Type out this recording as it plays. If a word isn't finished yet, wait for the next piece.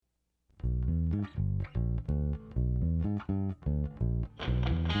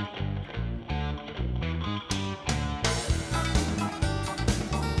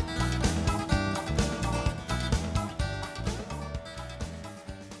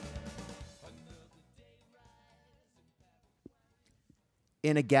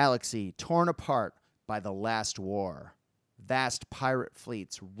In a galaxy torn apart by the last war, vast pirate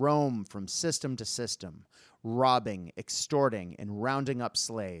fleets roam from system to system, robbing, extorting, and rounding up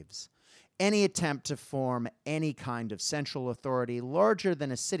slaves. Any attempt to form any kind of central authority larger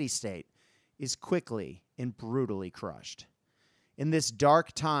than a city-state is quickly and brutally crushed. In this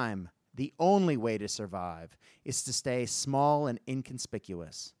dark time, the only way to survive is to stay small and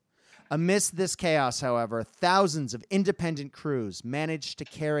inconspicuous. Amidst this chaos, however, thousands of independent crews manage to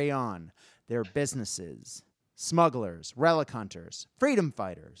carry on their businesses. Smugglers, relic hunters, freedom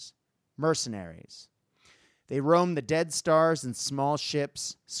fighters, mercenaries. They roam the dead stars in small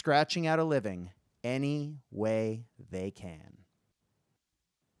ships, scratching out a living any way they can.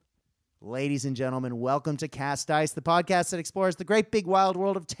 Ladies and gentlemen, welcome to Cast Dice, the podcast that explores the great big wild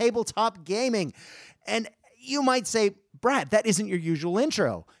world of tabletop gaming. And you might say, Brad, that isn't your usual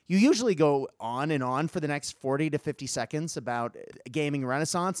intro. You usually go on and on for the next 40 to 50 seconds about gaming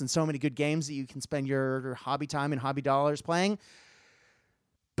renaissance and so many good games that you can spend your hobby time and hobby dollars playing.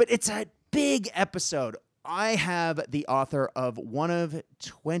 But it's a big episode. I have the author of one of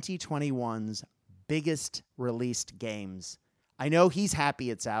 2021's biggest released games. I know he's happy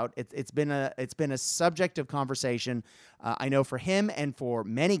it's out. It's been a subject of conversation. I know for him and for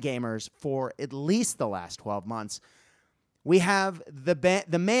many gamers for at least the last 12 months. We have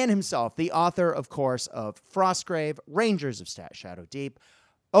the man himself, the author, of course, of Frostgrave, Rangers of Shadow Deep,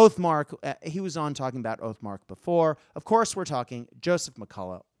 Oathmark. He was on talking about Oathmark before. Of course, we're talking Joseph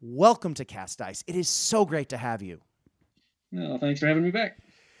McCullough. Welcome to Cast Dice. It is so great to have you. Well, thanks for having me back.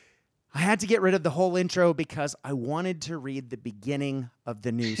 I had to get rid of the whole intro because I wanted to read the beginning of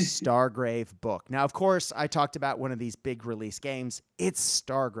the new Stargrave book. Now, of course, I talked about one of these big release games. It's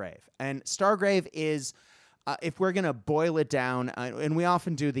Stargrave. And Stargrave is, if we're going to boil it down, and we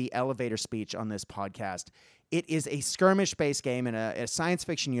often do the elevator speech on this podcast, it is a skirmish-based game in a science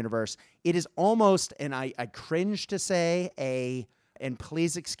fiction universe. It is almost, and I cringe to say, and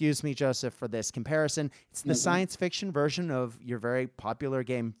please excuse me, Joseph, for this comparison. It's the science fiction version of your very popular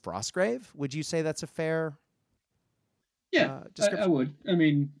game, Frostgrave. Would you say that's a fair description? I would. I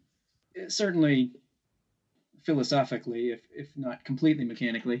mean, certainly philosophically, if not completely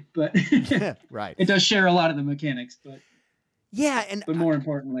mechanically, but right. It does share a lot of the mechanics, but yeah, but more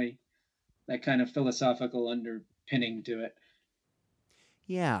importantly, that kind of philosophical underpinning to it,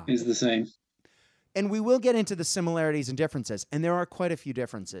 is the same. And we will get into the similarities and differences, and there are quite a few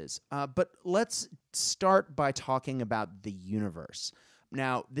differences. But let's start by talking about the universe.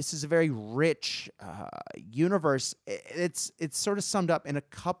 Now, this is a very rich universe. It's sort of summed up in a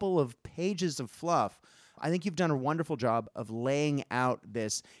couple of pages of fluff. I think you've done a wonderful job of laying out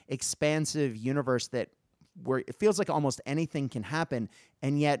this expansive universe where it feels like almost anything can happen,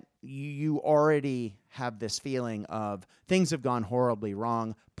 and yet you already have this feeling of things have gone horribly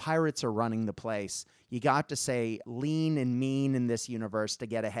wrong. Pirates are running the place. You got to say lean and mean in this universe to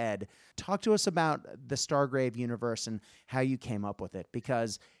get ahead. Talk to us about the Stargrave universe and how you came up with it,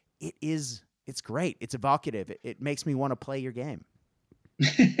 because it's great. It's evocative. It makes me want to play your game.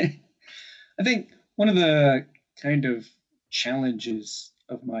 I think one of the kind of challenges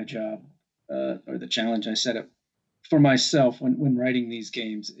of my job, or the challenge I set up for myself when writing these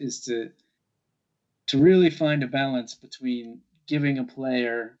games, is to really find a balance between giving a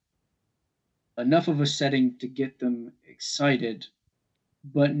player enough of a setting to get them excited,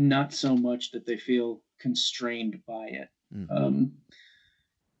 but not so much that they feel constrained by it. Mm-hmm.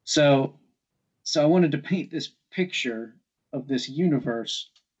 So I wanted to paint this picture of this universe,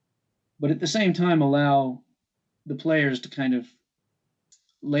 but at the same time allow the players to kind of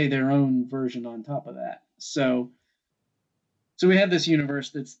lay their own version on top of that. So we have this universe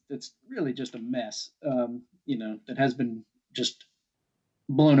that's really just a mess, that has been just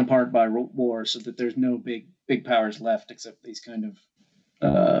blown apart by war, so that there's no big powers left except these kind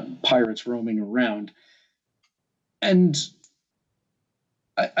of pirates roaming around. And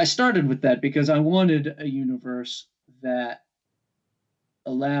I started with that because I wanted a universe that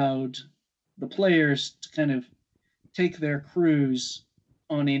allowed the players to kind of take their crews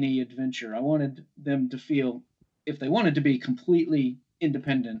on any adventure. I wanted them to feel, if they wanted to be completely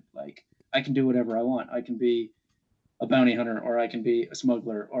independent, like I can do whatever I want. I can be a bounty hunter, or I can be a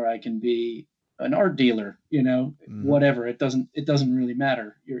smuggler, or I can be an art dealer, whatever. It doesn't really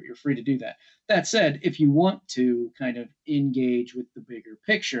matter. You're free to do that. That said, if you want to kind of engage with the bigger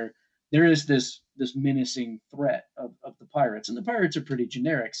picture, there is this menacing threat of the pirates, and the pirates are pretty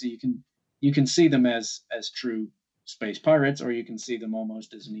generic. So you can see them as true space pirates, or you can see them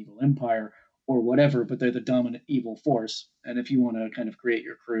almost as an evil empire or whatever, but they're the dominant evil force. And if you want to kind of create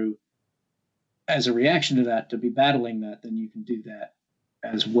your crew as a reaction to that, to be battling that, then you can do that.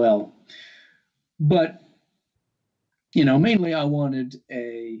 as well. But mainly I wanted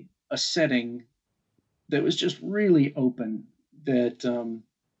a setting that was just really open, that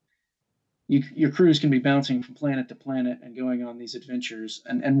your crews can be bouncing from planet to planet and going on these adventures.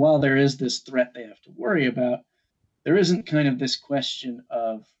 And while there is this threat they have to worry about, there isn't kind of this question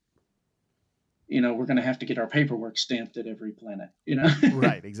of, we're going to have to get our paperwork stamped at every planet,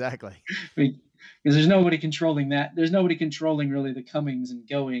 Right, exactly. because there's nobody controlling that. There's nobody controlling really the comings and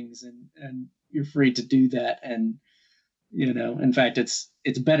goings, and you're free to do that. And, in fact, it's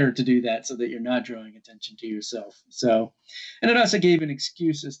better to do that so that you're not drawing attention to yourself. So, and it also gave an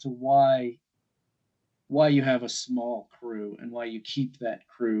excuse as to why you have a small crew and why you keep that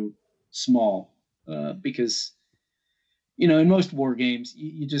crew small, because in most war games,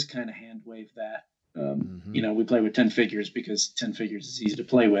 you just kind of hand wave that. We play with 10 figures because 10 figures is easy to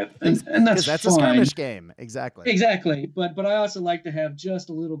play with, and that's a fine. skirmish game. Exactly. But I also like to have just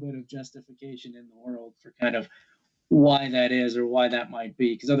a little bit of justification in the world for kind of why that is or why that might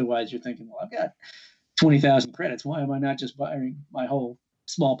be, because otherwise you're thinking, well, I've got 20,000 credits. Why am I not just buying my whole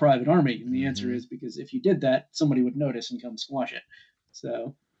small private army? And the answer is because if you did that, somebody would notice and come squash it.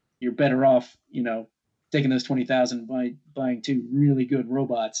 So you're better off, taking those 20,000 by buying 2 really good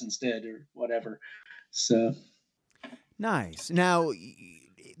robots instead, or whatever. So nice. Now,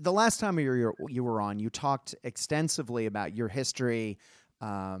 the last time you were on, you talked extensively about your history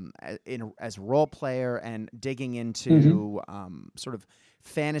as a role player and digging into sort of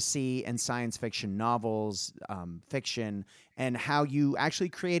fantasy and science fiction novels, fiction, and how you actually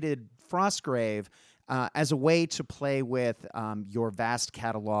created Frostgrave as a way to play with your vast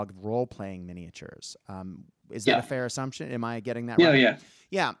catalog of role-playing miniatures. Is that a fair assumption? Am I getting that right?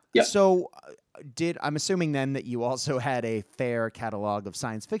 Yeah. So I'm assuming then that you also had a fair catalog of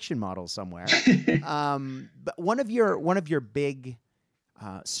science fiction models somewhere. But one of your big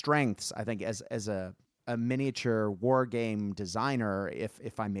strengths, I think, as a miniature war game designer,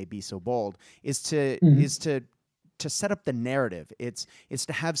 if I may be so bold, is to set up the narrative. It's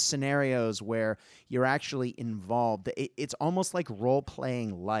to have scenarios where you're actually involved. It's almost like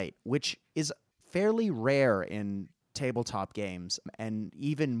role-playing light, which is fairly rare in tabletop games, and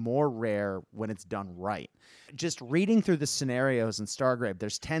even more rare when it's done right. Just reading through the scenarios in Stargrave,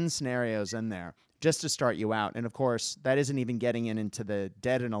 there's 10 scenarios in there just to start you out. And of course, that isn't even getting into the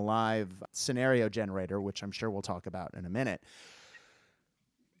dead and alive scenario generator, which I'm sure we'll talk about in a minute.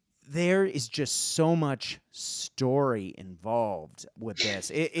 There is just so much story involved with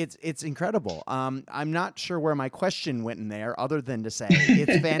this. It's incredible. I'm not sure where my question went in there, other than to say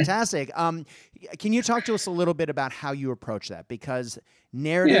it's fantastic. Can you talk to us a little bit about how you approach that? Because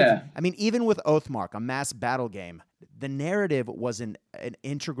narrative, I mean, even with Oathmark, a mass battle game, the narrative was an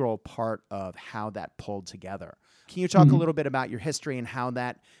integral part of how that pulled together. Can you talk a little bit about your history and how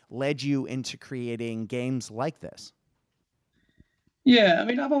that led you into creating games like this? Yeah, I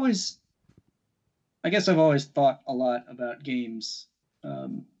mean, I've always thought a lot about games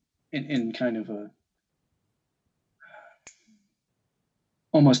in kind of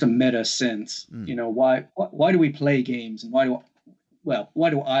almost a meta sense. Why do we play games, and why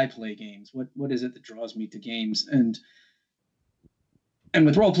do I play games? What is it that draws me to games? And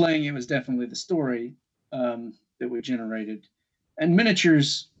with role playing, it was definitely the story that we generated. And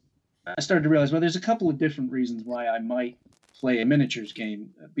miniatures, I started to realize, well, there's a couple of different reasons why I might play a miniatures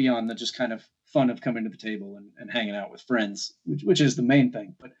game beyond the just kind of fun of coming to the table and hanging out with friends, which is the main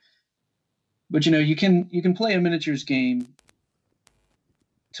thing. But you can play a miniatures game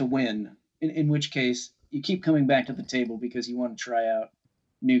to win, in which case you keep coming back to the table because you want to try out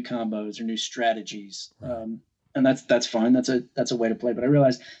new combos or new strategies. And that's fine. That's a way to play. But I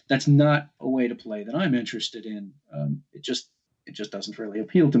realized that's not a way to play that I'm interested in. It just doesn't really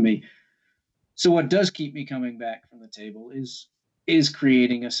appeal to me. So what does keep me coming back from the table is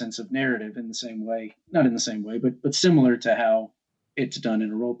creating a sense of narrative in the same way, not in the same way, but similar to how it's done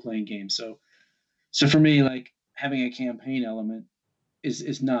in a role-playing game. So for me, like, having a campaign element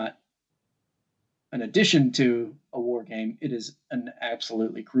is not an addition to a war game. It is an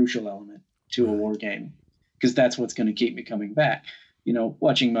absolutely crucial element to a war game, because that's what's going to keep me coming back,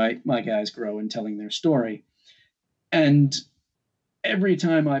 watching my guys grow and telling their story. And every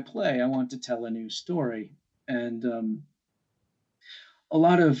time I play, I want to tell a new story. And a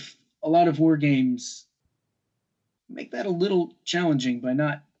lot of war games make that a little challenging by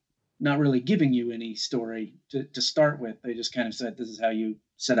not really giving you any story to start with. They just kind of said, this is how you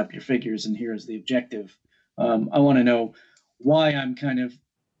set up your figures, and here's the objective. I want to know why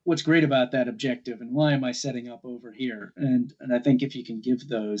what's great about that objective, and why am I setting up over here? And I think if you can give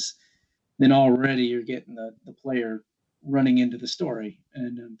those, then already you're getting the player running into the story,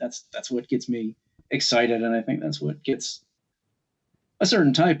 and that's what gets me excited, and I think that's what gets a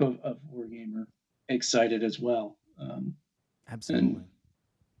certain type of wargamer excited as well. Absolutely.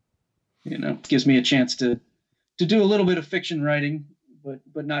 And gives me a chance to do a little bit of fiction writing,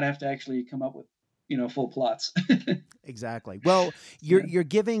 but not have to actually come up with full plots. Exactly. Well, you're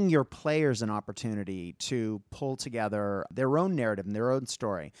giving your players an opportunity to pull together their own narrative and their own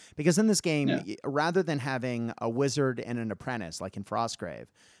story. Because in this game, rather than having a wizard and an apprentice like in Frostgrave,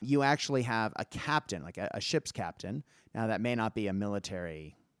 you actually have a captain, like a ship's captain. Now, that may not be a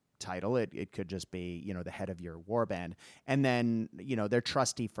military title. It could just be, the head of your warband. And then, their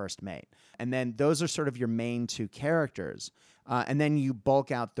trusty first mate. And then those are sort of your main two characters. And then you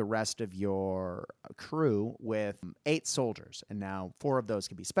bulk out the rest of your crew with 8 soldiers. And now 4 of those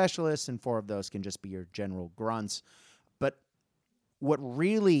can be specialists and 4 of those can just be your general grunts. But what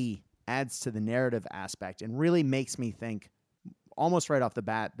really adds to the narrative aspect and really makes me think almost right off the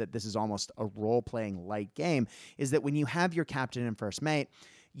bat that this is almost a role-playing light game is that when you have your captain and first mate,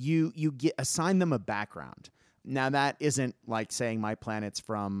 you assign them a background. Now, that isn't like saying my captain's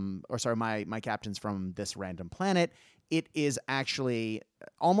from this random planet. It is actually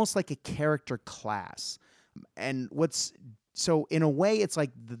almost like a character class. And so in a way, it's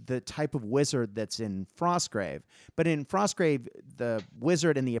like the type of wizard that's in Frostgrave. But in Frostgrave, the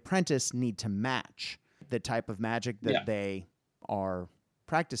wizard and the apprentice need to match the type of magic that they are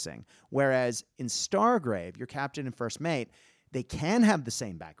practicing. Whereas in Stargrave, your captain and first mate, they can have the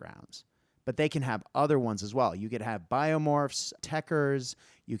same backgrounds, but they can have other ones as well. You could have biomorphs, techers,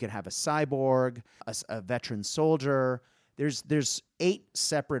 you could have a cyborg, a veteran soldier. There's 8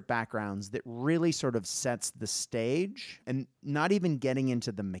 separate backgrounds that really sort of sets the stage, and not even getting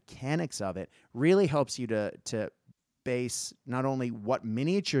into the mechanics of it really helps you to base not only what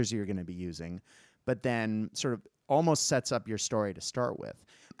miniatures you're going to be using, but then sort of almost sets up your story to start with.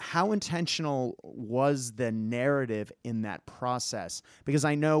 How intentional was the narrative in that process? Because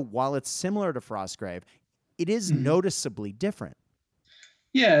I know while it's similar to Frostgrave, it is noticeably different.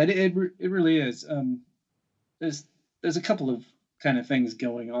 Yeah, it really is. There's a couple of kind of things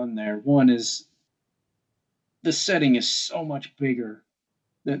going on there. One is the setting is so much bigger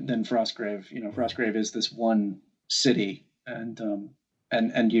than Frostgrave. Frostgrave is this one city,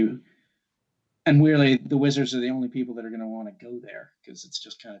 and really the wizards are the only people that are going to want to go there because it's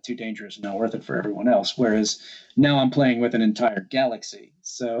just kind of too dangerous and not worth it for everyone else. Whereas now I'm playing with an entire galaxy,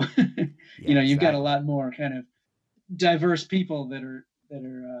 so you've got a lot more kind of diverse people that are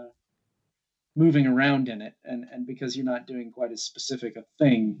moving around in it, and because you're not doing quite as specific a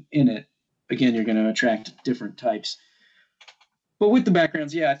thing in it, again, you're going to attract different types. But with the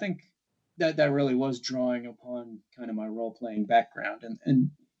backgrounds, I think that really was drawing upon kind of my role-playing background, and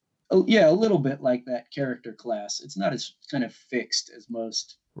a little bit like that character class. It's not as kind of fixed as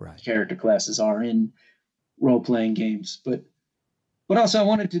most character classes are in role-playing games, but also I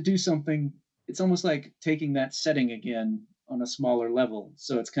wanted to do something. It's almost like taking that setting again on a smaller level.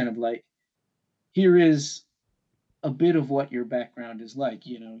 So it's kind of like, here is a bit of what your background is like.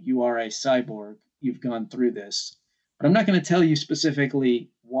 You are a cyborg. You've gone through this, but I'm not going to tell you specifically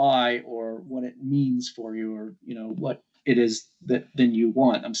why or what it means for you, or what it is that then you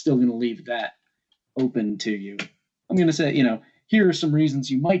want. I'm still going to leave that open to you. I'm going to say, here are some reasons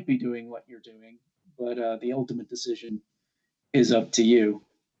you might be doing what you're doing, but the ultimate decision is up to you.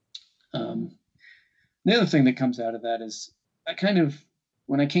 The other thing that comes out of that is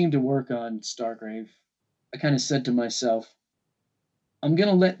when I came to work on Stargrave, I kind of said to myself, I'm going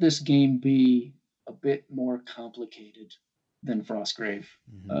to let this game be a bit more complicated than Frostgrave.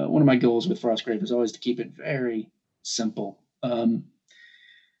 One of my goals with Frostgrave is always to keep it very simple. And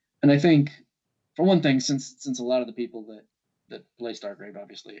I think, for one thing, since a lot of the people that play Stargrave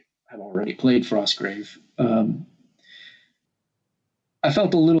obviously have already played Frostgrave, I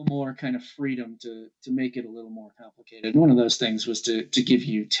felt a little more kind of freedom to make it a little more complicated. One of those things was to give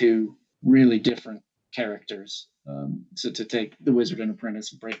you 2 really different characters. So to take the wizard and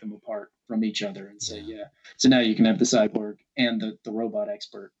apprentice and break them apart from each other and say, so now you can have the cyborg and the robot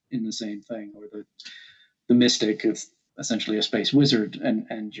expert in the same thing, or the mystic is essentially a space wizard,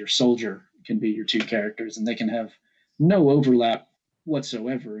 and your soldier can be your 2 characters, and they can have no overlap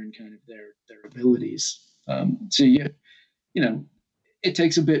whatsoever in kind of their abilities. So it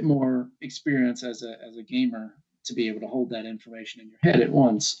takes a bit more experience as a gamer to be able to hold that information in your head at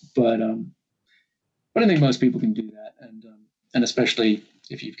once. But I think most people can do that, and especially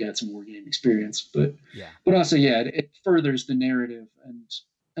if you've got some wargame experience. But also, it furthers the narrative,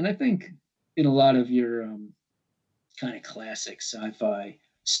 and I think in a lot of your kind of classic sci-fi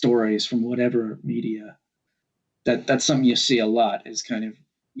stories from whatever media, that's something you see a lot, is kind of,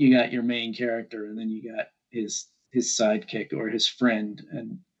 you got your main character and then you got his sidekick or his friend,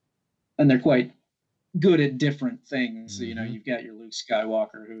 and they're quite good at different things. So, Mm-hmm. you've got your Luke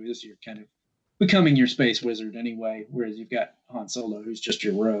Skywalker, who is your kind of becoming your space wizard anyway, whereas you've got Han Solo, who's just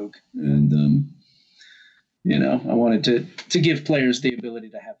your rogue. And I wanted to give players the ability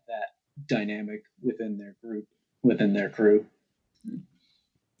to have that dynamic within their group, within their crew.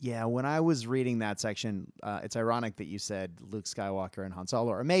 Yeah, when I was reading that section, it's ironic that you said Luke Skywalker and Han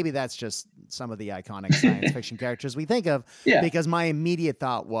Solo, or maybe that's just some of the iconic science fiction characters we think of, Yeah. because my immediate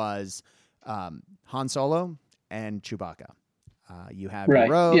thought was Han Solo and Chewbacca. You have Right.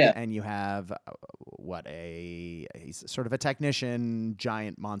 your rogue, Yeah. and you have he's sort of a technician,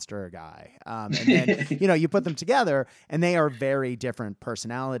 giant monster guy. And then, you put them together, and they are very different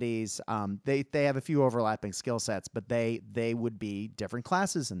personalities. They have a few overlapping skill sets, but they would be different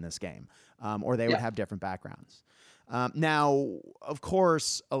classes in this game, or they would have different backgrounds. Now, of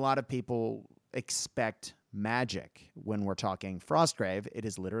course, a lot of people expect magic when we're talking Frostgrave. It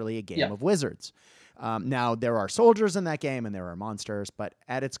is literally a game of wizards. Now, there are soldiers in that game and there are monsters, but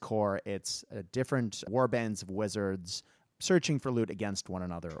at its core, it's different warbands of wizards searching for loot against one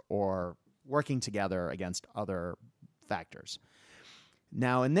another or working together against other factors.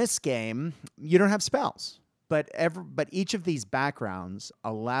 Now, in this game, you don't have spells, but each of these backgrounds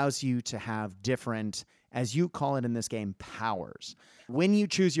allows you to have different, as you call it in this game, powers. When you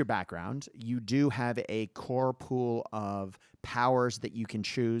choose your background, you do have a core pool of powers that you can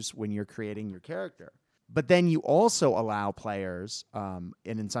choose when you're creating your character. But then you also allow players, and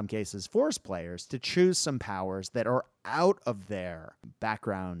in some cases force players, to choose some powers that are out of their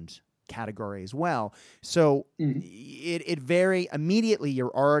background category as well. So it very immediately,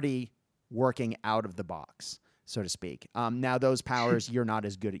 you're already working out of the box, so to speak. Now, those powers you're not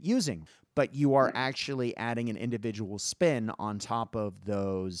as good at using, but you are actually adding an individual spin on top of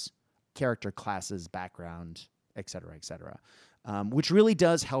those character classes, background, et cetera, which really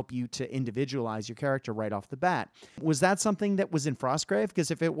does help you to individualize your character right off the bat. Was that something that was in Frostgrave?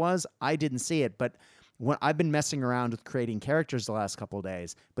 Because if it was, I didn't see it, but when I've been messing around with creating characters the last couple of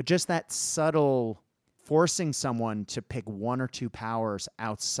days, but just that subtle forcing someone to pick one or two powers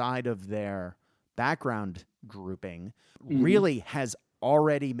outside of their background grouping really has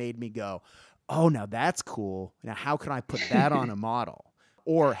already made me go, oh, now that's cool. Now, how can I put that on a model?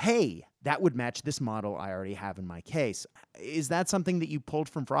 Or, hey, that would match this model I already have in my case. Is that something that you pulled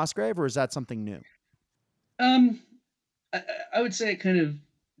from Frostgrave, or is that something new? I would say it kind of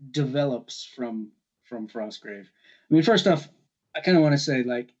develops from Frostgrave. I mean, first off, I kind of want to say,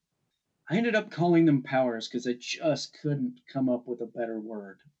 like, I ended up calling them powers because I just couldn't come up with a better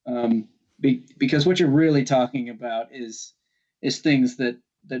word. Because what you're really talking about is things that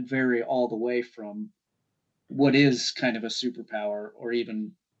vary all the way from what is kind of a superpower or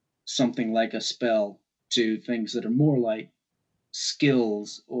even something like a spell to things that are more like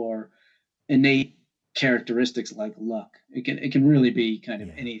skills or innate characteristics like luck. It can really be kind of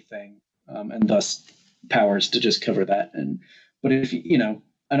anything, and thus powers to just cover that. But if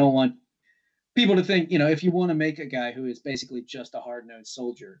I don't want people to think, if you want to make a guy who is basically just a hard-nosed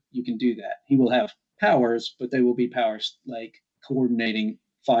soldier, you can do that. He will have powers, but they will be powers like coordinating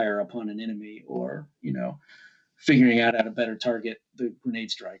fire upon an enemy, or figuring out how to better target the grenade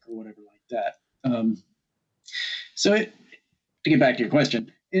strike or whatever like that. To get back to your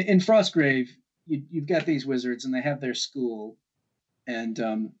question, in Frostgrave, you've got these wizards and they have their school, and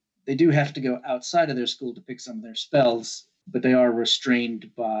they do have to go outside of their school to pick some of their spells, but they are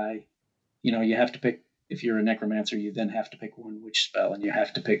restrained by, you have to pick, if you're a necromancer, you then have to pick one witch spell, and you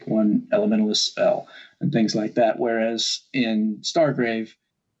have to pick one elementalist spell and things like that. Whereas in Stargrave,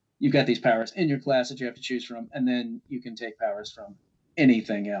 you've got these powers in your class that you have to choose from, and then you can take powers from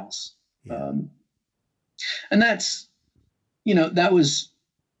anything else. Yeah. And that's, that was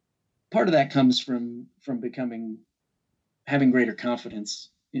part of that comes from having greater confidence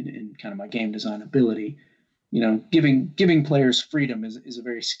in kind of my game design ability. Giving players freedom is a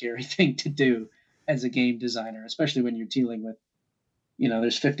very scary thing to do as a game designer, especially when you're dealing with,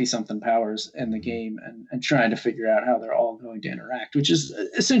 there's 50 something powers in the game, and trying to figure out how they're all going to interact, which is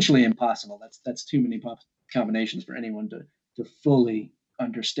essentially impossible. That's too many combinations for anyone to fully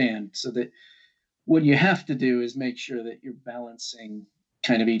understand. So that what you have to do is make sure that you're balancing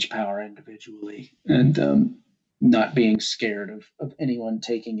kind of each power individually, and not being scared of anyone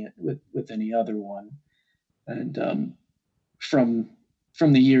taking it with any other one. And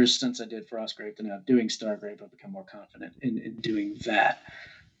from the years since I did Frostgrave to now doing Stargrave, I've become more confident in doing that.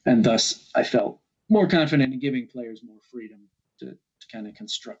 And thus, I felt more confident in giving players more freedom to kind of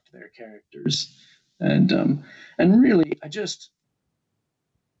construct their characters. And really,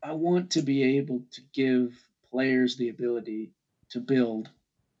 I want to be able to give players the ability to build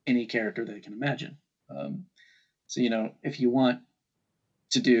any character they can imagine. So if you want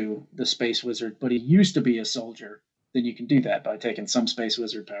to do the space wizard, but he used to be a soldier, then you can do that by taking some space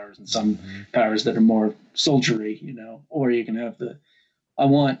wizard powers and some powers that are more soldiery, or you can have I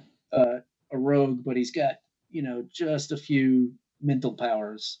want a rogue, but he's got, just a few mental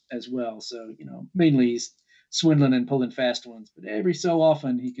powers as well. So, mainly he's swindling and pulling fast ones, but every so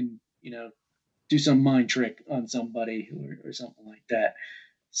often he can, do some mind trick on somebody or something like that.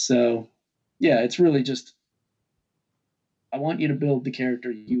 So, yeah, it's really just, I want you to build the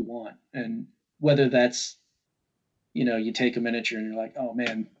character you want. And whether that's, you take a miniature and you're like, oh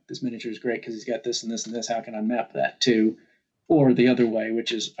man, this miniature is great because he's got this and this and this. How can I map that to? Or the other way,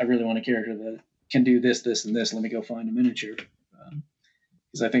 which is I really want a character that can do this, this, and this. Let me go find a miniature.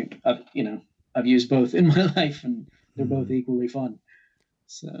 Because I think I've used both in my life, and they're both equally fun.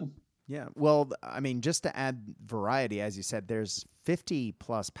 So yeah, well, I mean, just to add variety, as you said, there's 50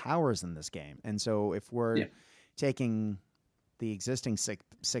 plus powers in this game, and so if we're taking the existing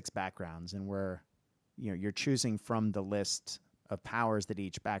six backgrounds and you're choosing from the list of powers that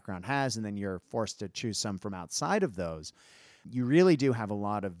each background has, and then you're forced to choose some from outside of those, you really do have a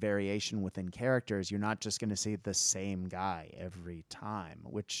lot of variation within characters. You're not just going to see the same guy every time,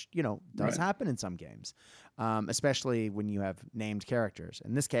 which, does happen in some games, especially when you have named characters.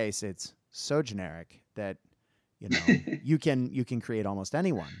 In this case, it's so generic that, you can create almost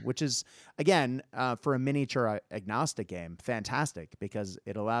anyone, which is, again, for a miniature agnostic game, fantastic, because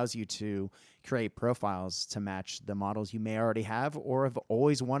it allows you to create profiles to match the models you may already have or have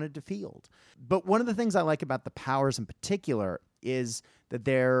always wanted to field. But one of the things I like about the powers in particular is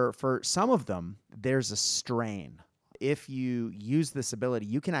that for some of them, there's a strain. If you use this ability,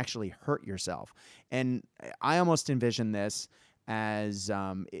 you can actually hurt yourself. And I almost envision this as,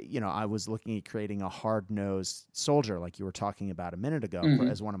 I was looking at creating a hard-nosed soldier, like you were talking about a minute ago,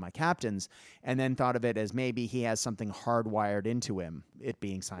 as one of my captains, and then thought of it as maybe he has something hardwired into him, it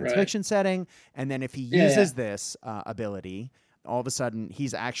being science fiction setting, and then if he uses this ability, all of a sudden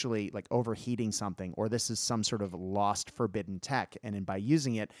he's actually like overheating something, or this is some sort of lost forbidden tech, and then by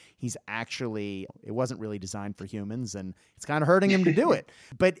using it, it wasn't really designed for humans, and it's kind of hurting him to do it.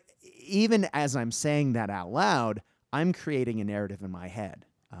 But even as I'm saying that out loud, I'm creating a narrative in my head,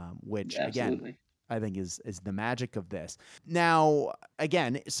 which, again, I think is the magic of this. Now,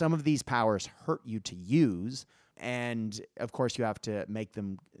 again, some of these powers hurt you to use, and, of course, you have to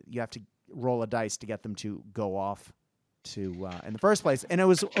roll a dice to get them to go off to in the first place. And it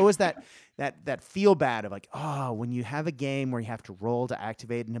was always that feel bad of like, oh, when you have a game where you have to roll to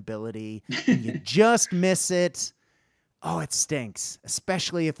activate an ability and you just miss it, oh, it stinks,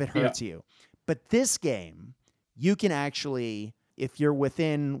 especially if it hurts you. But this game, you can actually, if you're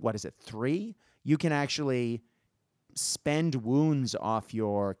within, 3, you can actually spend wounds off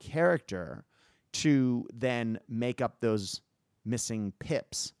your character to then make up those missing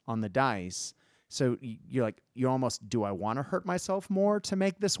pips on the dice. So you're almost, do I want to hurt myself more to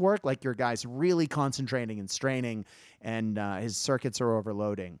make this work? Like your guy's really concentrating and straining, and his circuits are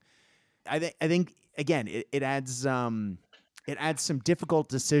overloading. I think again, it adds some difficult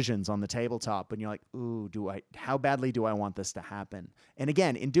decisions on the tabletop, and you're like, ooh, how badly do I want this to happen? And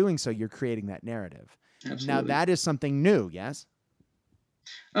again, in doing so, you're creating that narrative. Absolutely. Now that is something new, yes?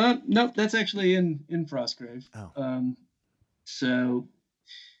 No, that's actually in Frostgrave. Oh. So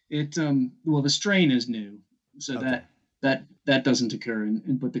it the strain is new, so okay. that doesn't occur,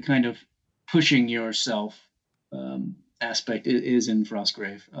 but the kind of pushing yourself aspect is in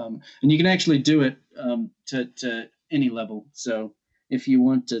Frostgrave, and you can actually do it to any level. So if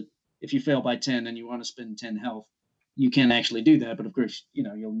you fail by 10 and you want to spend 10 health, you can actually do that. But of course,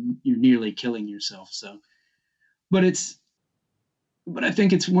 you're nearly killing yourself. So, but I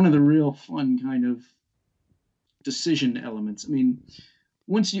think it's one of the real fun kind of decision elements. I mean,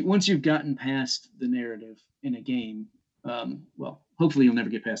 once you've gotten past the narrative in a game, hopefully you'll never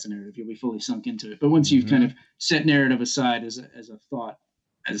get past the narrative. You'll be fully sunk into it. But once you've kind of set narrative aside as a thought,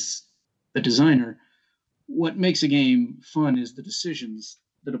 as the designer, what makes a game fun is the decisions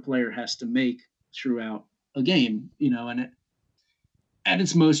that a player has to make throughout a game, and at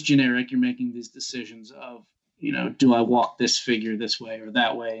its most generic, you're making these decisions of, do I walk this figure this way or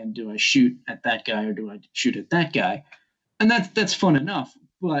that way? And do I shoot at that guy or do I shoot at that guy? And that's fun enough,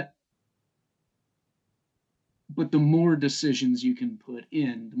 but the more decisions you can put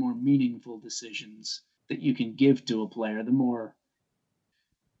in, the more meaningful decisions that you can give to a player, the more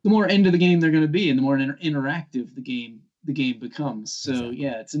end of the game they're going to be, and the more interactive the game becomes. So exactly.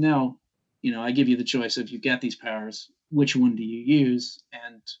 Yeah, it's now I give you the choice of you've got these powers, which one do you use?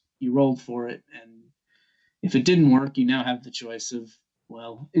 And you rolled for it. And if it didn't work, you now have the choice of,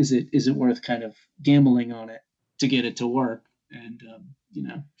 well, is it worth kind of gambling on it to get it to work? And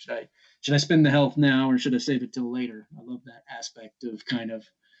should I spend the health now or should I save it till later? I love that aspect of kind of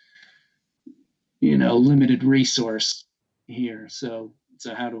limited resource here. So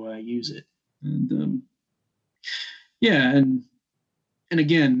how do I use it? And yeah, and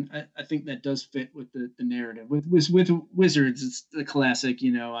again, I think that does fit with the narrative. With wizards, it's the classic,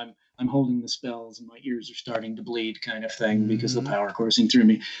 I'm holding the spells and my ears are starting to bleed kind of thing because the power coursing through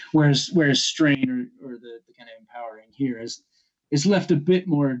me. Whereas strain or the kind of empowering here is left a bit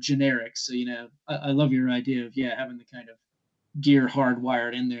more generic. So, I love your idea of having the kind of gear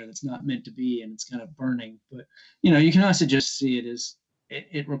hardwired in there that's not meant to be and it's kind of burning. But you can also just see it as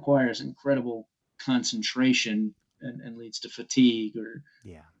it requires incredible concentration and leads to fatigue or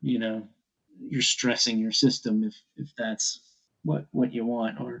you're stressing your system if that's what you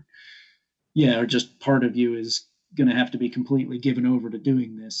want or just part of you is going to have to be completely given over to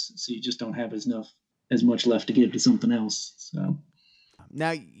doing this, so you just don't have as much left to give to something else. So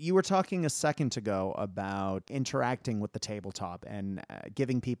now, you were talking a second ago about interacting with the tabletop and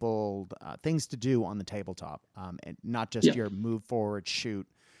giving people things to do on the tabletop, and not just your move forward, shoot,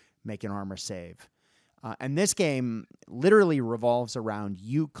 make an armor save. And this game literally revolves around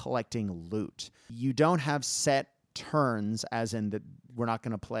you collecting loot. You don't have set turns, as in that we're not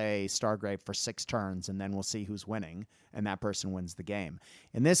going to play Stargrave for 6 turns and then we'll see who's winning and that person wins the game.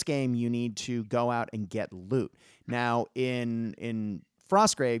 In this game, you need to go out and get loot. Now, in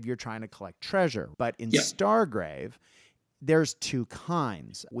Frostgrave, you're trying to collect treasure, but in Stargrave, there's 2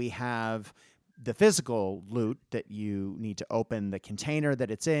 kinds. We have the physical loot that you need to open the container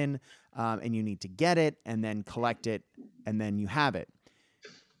that it's in, and you need to get it and then collect it, and then you have it.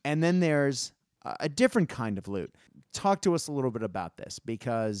 And then there's a different kind of loot. Talk to us a little bit about this,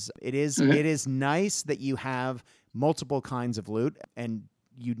 because it is nice that you have multiple kinds of loot and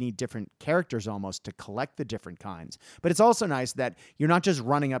you need different characters almost to collect the different kinds. But it's also nice that you're not just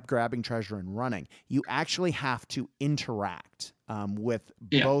running up, grabbing treasure and running. You actually have to interact with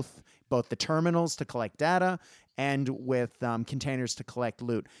both the terminals to collect data and with containers to collect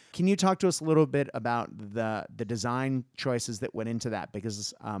loot. Can you talk to us a little bit about the design choices that went into that?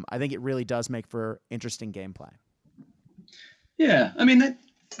 Because I think it really does make for interesting gameplay. Yeah, I mean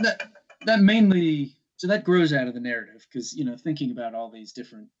that mainly, so that grows out of the narrative because thinking about all these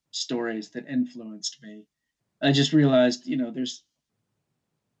different stories that influenced me, I just realized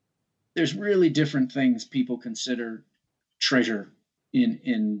there's really different things people consider treasure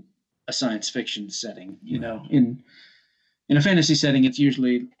in a science fiction setting. In a fantasy setting, it's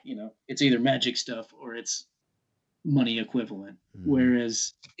usually it's either magic stuff or it's money equivalent.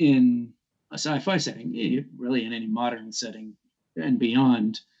 Whereas in a sci-fi setting, really in any modern setting and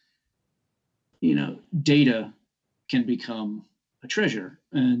beyond, data can become a treasure.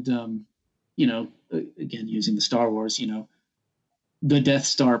 And again, using the Star Wars, the Death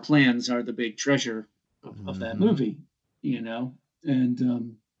Star plans are the big treasure of that movie.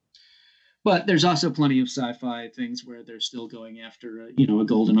 And but there's also plenty of sci-fi things where they're still going after a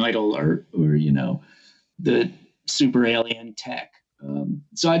golden idol or the super alien tech.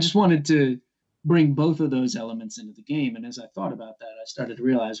 So I just wanted to bring both of those elements into the game. And as I thought about that, I started to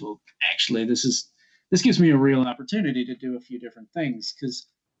realize, well, actually, this gives me a real opportunity to do a few different things. Because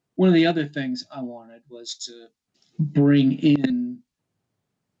one of the other things I wanted was to bring in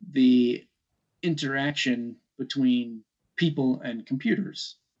the interaction between people and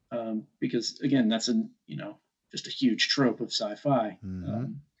computers. Because again, that's just a huge trope of sci-fi.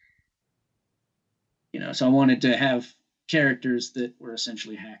 So I wanted to have characters that were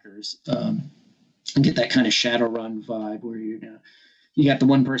essentially hackers, and get that kind of Shadowrun vibe where you got the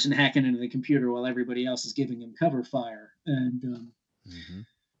one person hacking into the computer while everybody else is giving him cover fire. And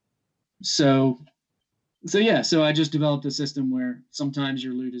so I just developed a system where sometimes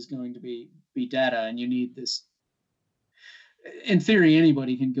your loot is going to be data, and you need this. In theory,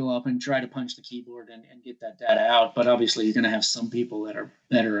 anybody can go up and try to punch the keyboard and get that data out, but obviously you're going to have some people that are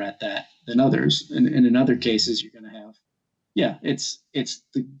better at that than others. And in other cases, you're going to have, it's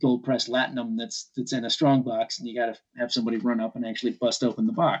the gold pressed latinum that's in a strong box, and you got to have somebody run up and actually bust open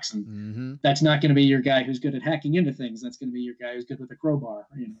the box. And that's not going to be your guy who's good at hacking into things. That's going to be your guy who's good with a crowbar.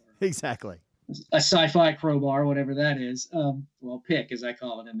 Exactly. A sci-fi crowbar, whatever that is. Well, pick, as I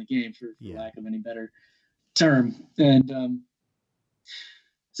call it in the game, for lack of any better term. And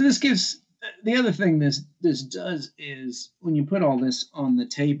so this gives, the other thing this does is when you put all this on the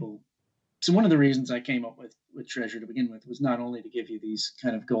table. So one of the reasons I came up with with Treasure to begin with was not only to give you these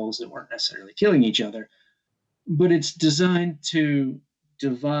kind of goals that weren't necessarily killing each other, but it's designed to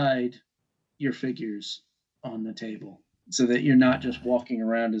divide your figures on the table so that you're not just walking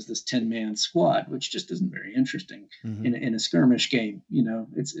around as this 10-man squad, which just isn't very interesting in a skirmish game. You know,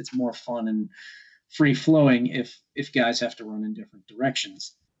 it's more fun and free flowing if guys have to run in different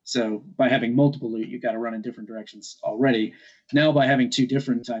directions. So by having multiple loot, you've got to run in different directions already. Now by having two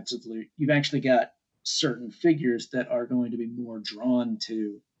different types of loot, you've actually got certain figures that are going to be more drawn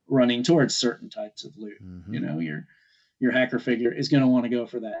to running towards certain types of loot. You know, your hacker figure is going to want to go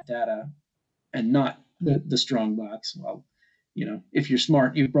for that data and not the strong box. Well, you know, if you're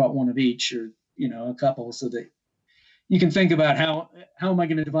smart, you've brought one of each, or, you know, a couple, so that you can think about how am I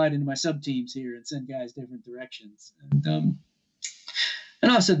going to divide into my sub teams here and send guys different directions.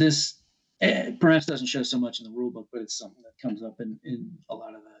 And also this perhaps doesn't show so much in the rule book, but it's something that comes up in a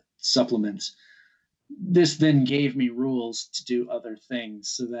lot of the supplements. This then gave me rules to do other things,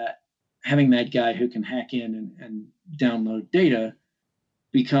 so that having that guy who can hack in and download data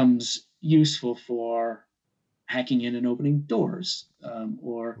becomes useful for hacking in and opening doors,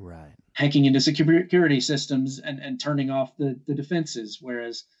 or hacking into security systems and turning off the defenses.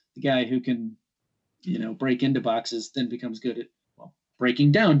 Whereas the guy who can, you know, break into boxes then becomes good at, well,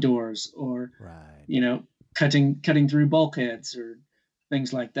 breaking down doors, or, you know, cutting through bulkheads or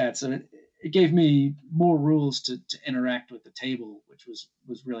things like that. So it gave me more rules to interact with the table, which was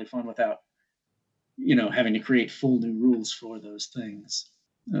really fun without, you know, having to create full new rules for those things.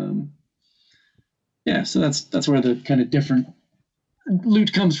 Yeah, so that's where the kind of different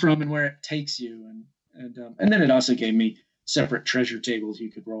loot comes from and where it takes you, and then it also gave me separate treasure tables you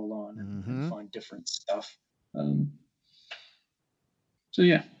could roll on and find different stuff. So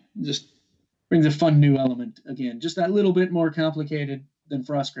yeah, just brings a fun new element again, just that little bit more complicated than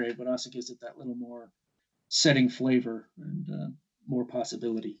Frostgrave, but also gives it that little more setting flavor and more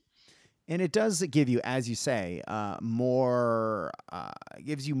possibility. And it does give you, as you say,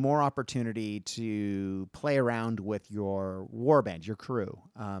 gives you more opportunity to play around with your warband, your crew.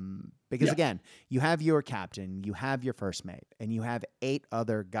 Because again, you have your captain, you have your first mate, and you have 8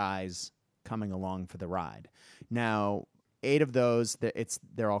 other guys coming along for the ride. Now, 8 of those,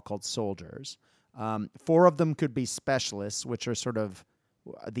 they're all called soldiers. 4 of them could be specialists, which are sort of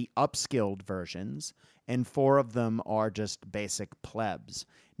the upskilled versions, and 4 of them are just basic plebs.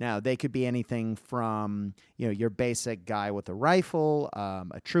 Now, they could be anything from, you know, your basic guy with a rifle,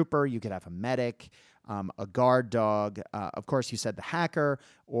 a trooper, you could have a medic, a guard dog, of course you said the hacker,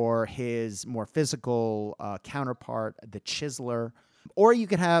 or his more physical counterpart, the chiseler. Or you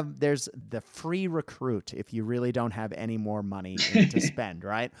could have, there's the free recruit if you really don't have any more money to spend,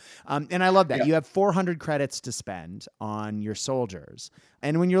 right? And I love that. Yeah. You have 400 credits to spend on your soldiers.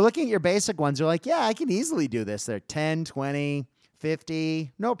 And when you're looking at your basic ones, you're like, yeah, I can easily do this. They're 10, 20,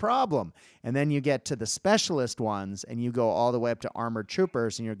 50, no problem. And then you get to the specialist ones and you go all the way up to armored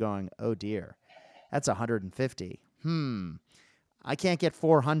troopers and you're going, oh dear, that's 150. I can't get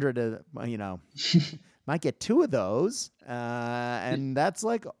 400, you know. Might get 2 of those, and that's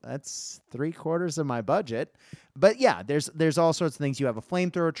 3/4 of my budget. But yeah, there's all sorts of things. You have a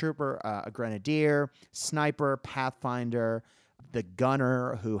flamethrower trooper, a grenadier, sniper, pathfinder, the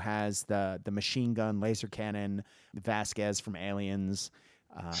gunner who has the machine gun, laser cannon, Vasquez from Aliens.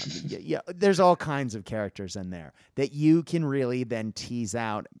 There's all kinds of characters in there that you can really then tease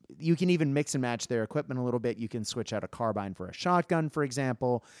out. You can even mix and match their equipment a little bit. You can switch out a carbine for a shotgun, for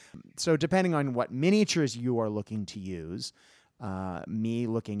example. So depending on what miniatures you are looking to use, me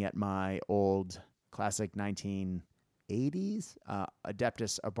looking at my old classic 1980s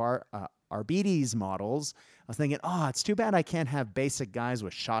Adeptus Arbites models, I was thinking, oh, it's too bad I can't have basic guys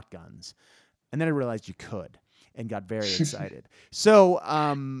with shotguns. And then I realized you could. And got very excited. So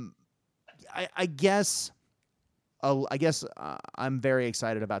I guess I'm very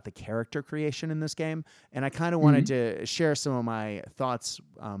excited about the character creation in this game, and I kind of wanted to share some of my thoughts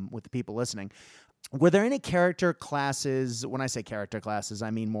with the people listening. Were there any character classes? When I say character classes,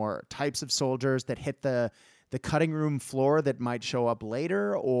 I mean more types of soldiers that hit the cutting room floor that might show up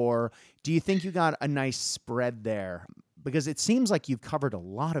later, or do you think you got a nice spread there? Because it seems like you've covered a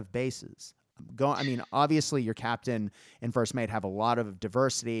lot of bases. Obviously your captain and first mate have a lot of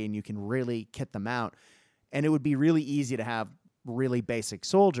diversity and you can really kit them out. And it would be really easy to have really basic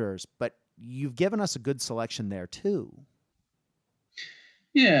soldiers, but you've given us a good selection there too.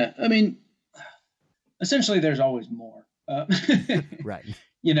 Yeah. I mean, essentially there's always more. Right.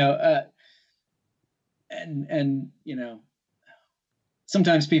 You know, and you know,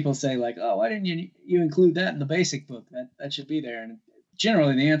 sometimes people say like, oh, why didn't you include that in the basic book? That should be there. And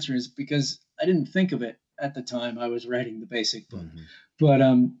generally the answer is because I didn't think of it at the time I was writing the basic book. Mhm. But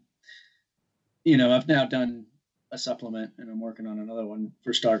I've now done a supplement, and I'm working on another one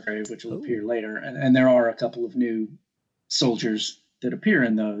for Stargrave, which will appear later. And there are a couple of new soldiers that appear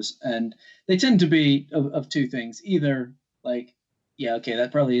in those, and they tend to be of two things: either like, yeah, okay,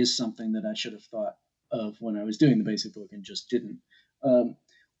 that probably is something that I should have thought of when I was doing the basic book and just didn't,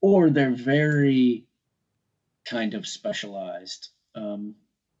 or they're very kind of specialized.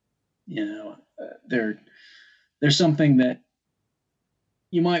 They're something that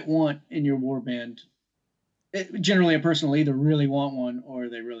you might want in your warband. Generally, a person will either really want one or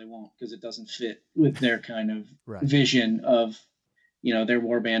they really won't, because it doesn't fit with their kind of Right. vision of, their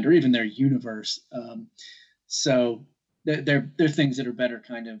warband or even their universe. So they're things that are better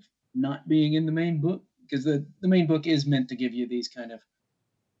kind of not being in the main book, because the main book is meant to give you these kind of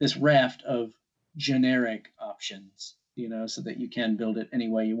this raft of generic options, so that you can build it any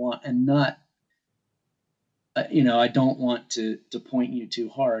way you want, and not, I don't want to point you too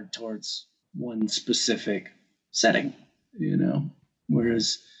hard towards one specific setting,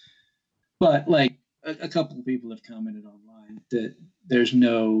 whereas, but like a couple of people have commented online that there's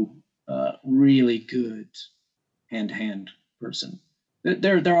no really good hand-to-hand person.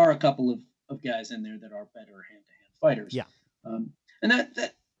 There are a couple of guys in there that are better hand-to-hand fighters. Yeah. And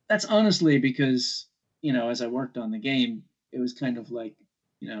that's honestly because, as I worked on the game, it was kind of like,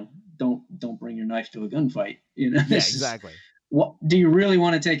 don't bring your knife to a gunfight. Yeah, exactly. What do you really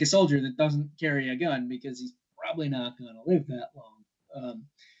want to take a soldier that doesn't carry a gun, because he's probably not going to live that long?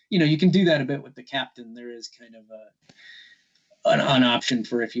 You can do that a bit with the captain. There is kind of an option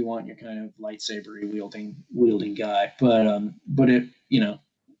for if you want your kind of lightsaber wielding guy, but it,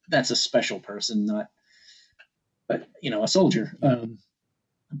 that's a special person, not, but a soldier.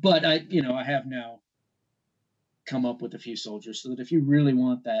 But I have now come up with a few soldiers so that if you really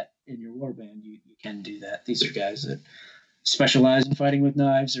want that in your warband, you can do that. These are guys that specialize in fighting with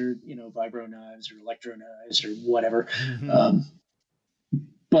knives, or vibro knives or electro knives or whatever.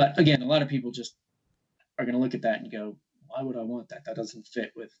 But again, a lot of people just are going to look at that and go, why would I want that? That doesn't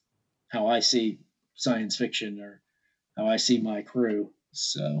fit with how I see science fiction or how I see my crew.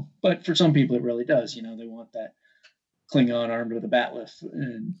 So, but for some people it really does. They want that Klingon armed with a bat'leth,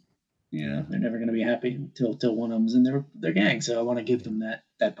 and they're never going to be happy until one of them's in their gang. So I want to give them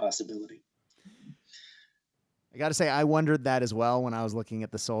that possibility. I got to say, I wondered that as well when I was looking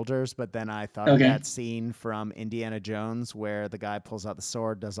at the soldiers, but then I thought of that scene from Indiana Jones where the guy pulls out the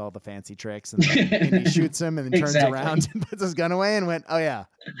sword, does all the fancy tricks, and he shoots him and then turns around and puts his gun away and went, oh yeah,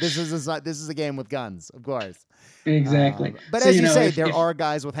 this is a game with guns, of course. Exactly. But so, as you say, there are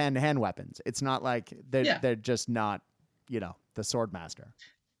guys with hand-to-hand weapons. It's not like they're just not, the sword master.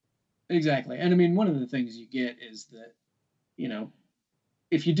 Exactly. And I mean, one of the things you get is that,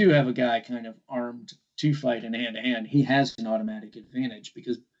 if you do have a guy kind of armed to fight in hand-to-hand, he has an automatic advantage,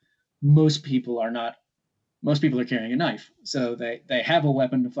 because most people are carrying a knife. So they have a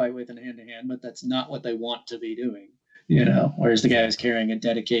weapon to fight with in hand-to-hand, but that's not what they want to be doing, whereas the guy who's carrying a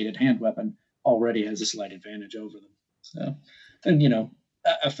dedicated hand weapon already has a slight advantage over them. So, and,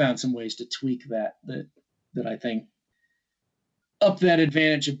 I found some ways to tweak that I think up that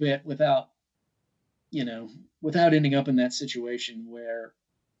advantage a bit without ending up in that situation where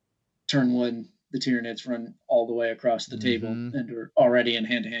turn one, the Tyranids run all the way across the table and are already in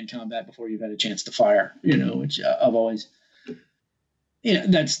hand-to-hand combat before you've had a chance to fire, which I've always,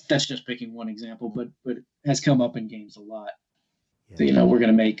 that's just picking one example, but it has come up in games a lot. Yeah. So, we're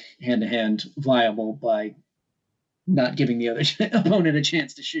going to make hand-to-hand viable by not giving the other opponent a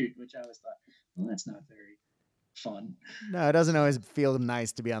chance to shoot, which I always thought, well, that's not very fun. No, it doesn't always feel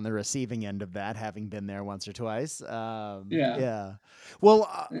nice to be on the receiving end of that, having been there once or twice. Yeah.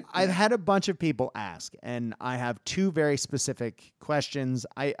 Well, I've had a bunch of people ask, and I have two very specific questions.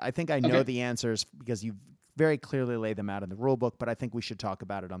 I think I know the answers because you've very clearly laid them out in the rule book, but I think we should talk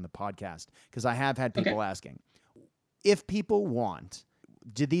about it on the podcast because I have had people asking. If people want,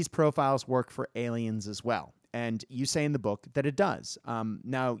 do these profiles work for aliens as well? And you say in the book that it does.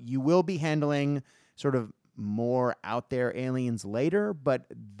 Now, you will be handling sort of more out there aliens later, but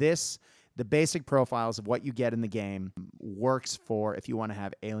the basic profiles of what you get in the game works for if you want to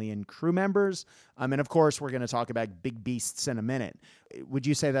have alien crew members. And of course, we're going to talk about big beasts in a minute. Would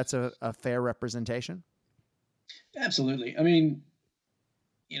you say that's a fair representation? Absolutely. I mean,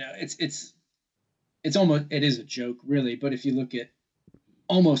 it's almost, it is a joke really, but if you look at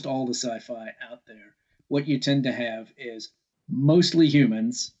almost all the sci-fi out there, what you tend to have is mostly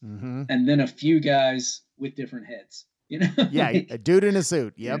humans and then a few guys with different heads, Yeah, a dude in a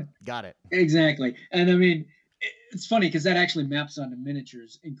suit. Yep, got it. Exactly. And I mean, it's funny because that actually maps onto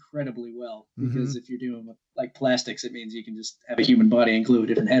miniatures incredibly well. Because if you're doing with like plastics, it means you can just have a human body and glue a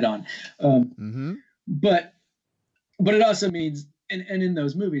different head on. But it also means, and in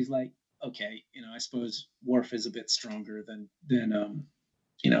those movies, like, okay, I suppose Worf is a bit stronger than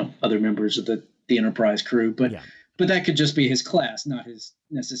other members of the Enterprise crew, but that could just be his class, not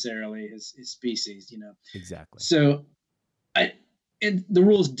necessarily his species. Exactly. So the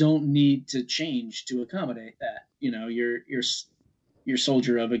rules don't need to change to accommodate that. Your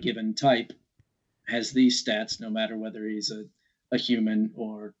soldier of a given type has these stats, no matter whether he's a human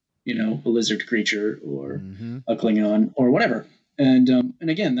or a lizard creature or a Klingon or whatever. And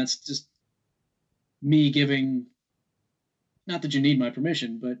again, that's just me giving. Not that you need my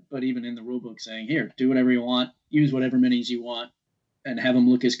permission, but even in the rule book saying, here, do whatever you want, use whatever minis you want, and have them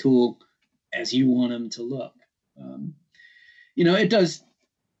look as cool as you want them to look. It does,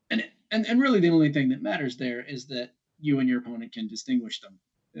 and really the only thing that matters there is that you and your opponent can distinguish them.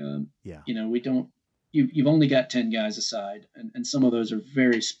 We don't. You've only got 10 guys aside, and some of those are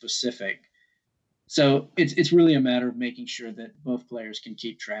very specific. So it's really a matter of making sure that both players can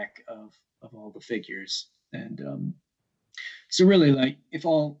keep track of all the figures. And so really, like,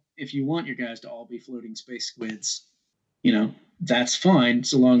 if you want your guys to all be floating space squids, that's fine,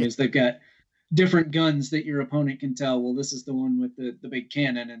 so long as they've got different guns that your opponent can tell, well, this is the one with the big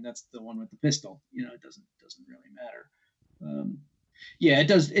cannon, and that's the one with the pistol. It doesn't really matter.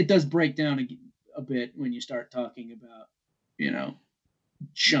 It does break down a bit when you start talking about,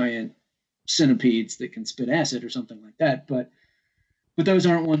 giant centipedes that can spit acid or something like that. But those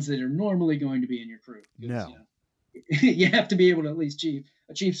aren't ones that are normally going to be in your crew. No. You have to be able to at least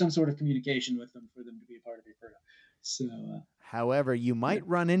achieve some sort of communication with them for them to be a part of your crew. So, however, you might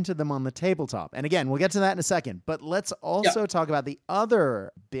run into them on the tabletop. And again, we'll get to that in a second. But let's also talk about the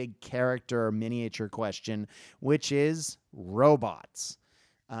other big character miniature question, which is robots.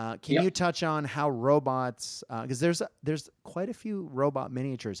 Can you touch on how robots? Because there's quite a few robot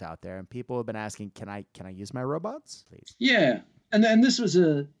miniatures out there, and people have been asking, "Can I use my robots, please?" Yeah, and this was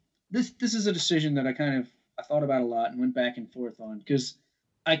this is a decision that I thought about a lot and went back and forth on, because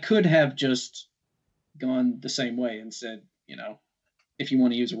I could have just gone the same way and said, if you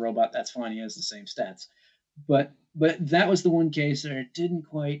want to use a robot, that's fine. He has the same stats. But that was the one case where it didn't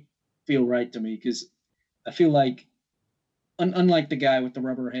quite feel right to me, because I feel like, unlike the guy with the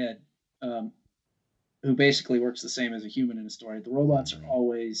rubber head, who basically works the same as a human in a story, the robots are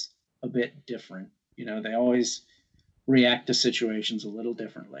always a bit different. They always react to situations a little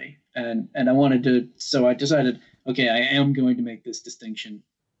differently. And so I decided, okay, I am going to make this distinction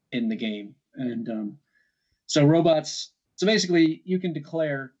in the game. And so robots, so basically you can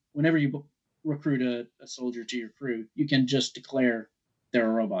declare, whenever you recruit a soldier to your crew, you can just declare they're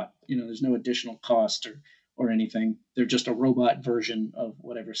a robot. There's no additional cost or anything. They're just a robot version of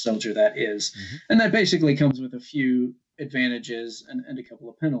whatever soldier that is. And that basically comes with a few advantages and a couple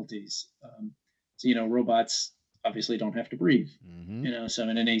of penalties. So, robots obviously don't have to breathe. So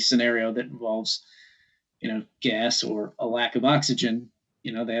in any scenario that involves, gas or a lack of oxygen,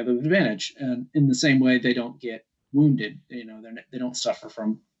 they have an advantage. And in the same way, they don't get wounded. They don't suffer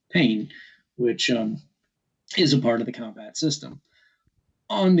from pain, which is a part of the combat system.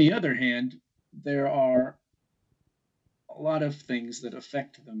 On the other hand, there are a lot of things that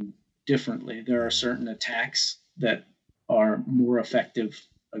affect them differently. There are certain attacks that are more effective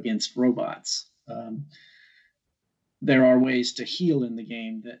against robots. There are ways to heal in the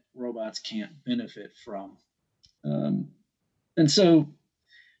game that robots can't benefit from. And so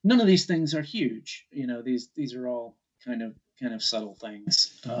none of these things are huge. These are all kind of subtle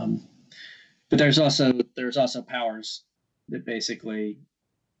things. But there's also powers that basically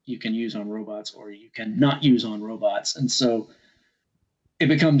you can use on robots or you can not use on robots. And so it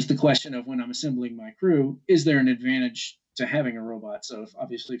becomes the question of, when I'm assembling my crew, is there an advantage to having a robot? So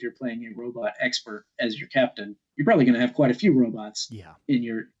if you're playing a robot expert as your captain, you're probably going to have quite a few robots in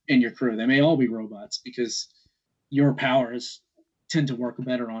your crew. They may all be robots, because your powers tend to work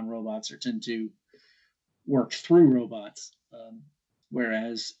better on robots or tend to work through robots.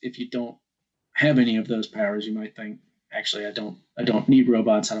 Whereas if you don't have any of those powers, you might think, actually, I don't need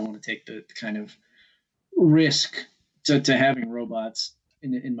robots. I don't want to take the kind of risk to having robots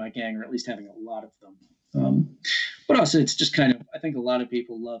in my gang, or at least having a lot of them. But also, it's just I think a lot of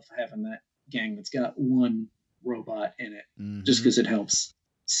people love having that gang that's got one robot in it, just because it helps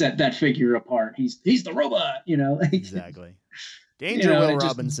set that figure apart. He's the robot, Exactly. Danger, Will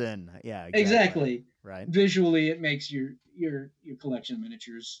Robinson. Yeah, exactly. Right. Visually, it makes your collection of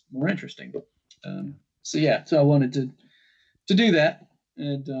miniatures more interesting. So I wanted to do that,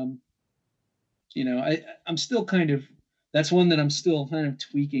 and I'm still kind of, that's one that I'm still kind of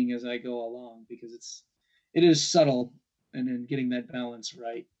tweaking as I go along, because it is subtle, and then getting that balance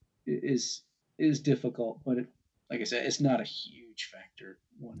right is difficult. But like I said, it's not a huge factor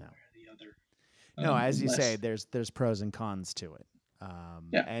one No. way or the other. No, as you say, Unless, there's pros and cons to it.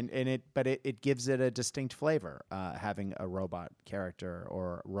 yeah, It gives it a distinct flavor, having a robot character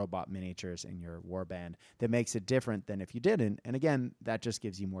or robot miniatures in your warband that makes it different than if you didn't. And again, that just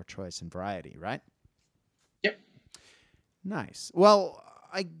gives you more choice and variety, right? yep, Nice. Well,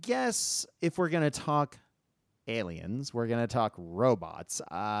 I guess if we're gonna talk aliens, we're gonna talk robots.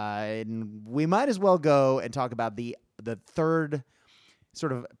 And we might as well go and talk about the third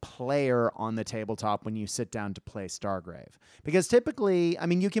sort of player on the tabletop when you sit down to play Stargrave. Because typically, I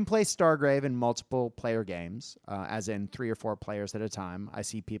mean, you can play Stargrave in multiple player games, as in 3 or 4 players at a time. I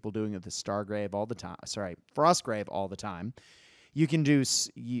see people doing it with Stargrave all the time. Sorry, Frostgrave all the time. You can do.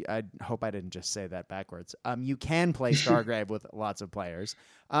 I hope I didn't just say that backwards. You can play Stargrave with lots of players.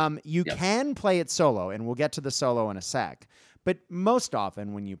 You yep, can play it solo, and we'll get to the solo in a sec. But most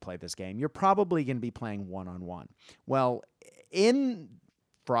often, when you play this game, you're probably going to be playing one-on-one. Well, in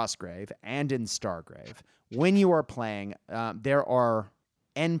Frostgrave and in Stargrave, when you are playing, there are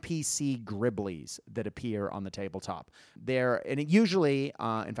NPC Griblies that appear on the tabletop. And it usually,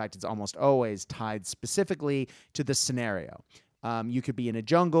 in fact, it's almost always tied specifically to the scenario. You could be in a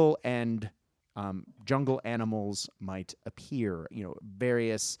jungle, and jungle animals might appear.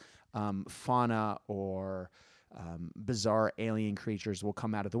 Various fauna or bizarre alien creatures will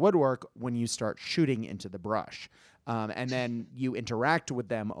come out of the woodwork when you start shooting into the brush. And then you interact with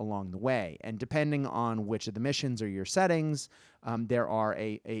them along the way. And depending on which of the missions or your settings, there are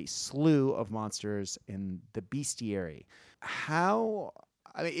a slew of monsters in the bestiary.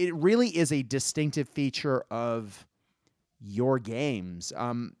 It really is a distinctive feature of your games.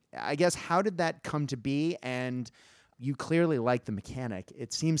 I guess, how did that come to be? And you clearly like the mechanic.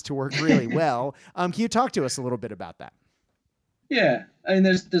 It seems to work really well. Can you talk to us a little bit about that? yeah. I mean,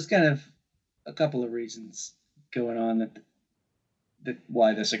 there's kind of a couple of reasons going on that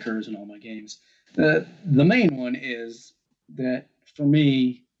why this occurs in all my games. The main one is that for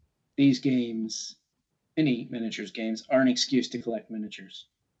me, these games, any miniatures games, are an excuse to collect miniatures.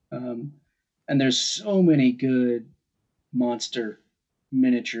 Um, and there's so many good monster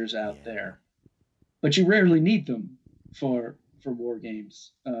miniatures out Yeah. there, but you rarely need them for war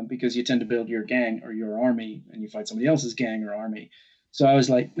games, because you tend to build your gang or your army, and you fight somebody else's gang or army. So I was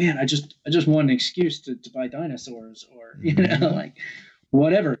like, man, I just want an excuse to buy dinosaurs, or Mm-hmm. like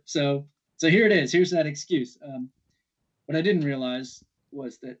whatever. So here it is. Here's that excuse. What I didn't realize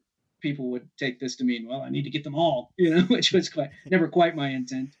was that people would take this to mean, well, I need to get them all, which was never quite my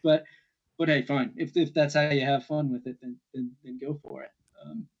intent. But hey, fine. If that's how you have fun with it, then go for it.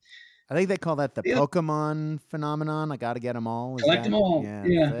 I think they call that the Yeah, Pokemon phenomenon. I got to get them all. Is collect that? them all. Yeah,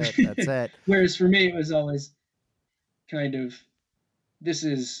 Yeah. that's it. That's it. Whereas for me, it was always kind of, this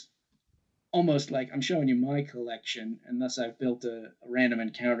is almost like I'm showing you my collection, and thus I've built a random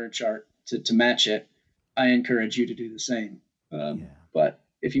encounter chart to match it. I encourage you to do the same. Yeah. But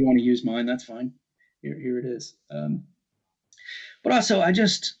if you want to use mine, that's fine. Here it is. But also,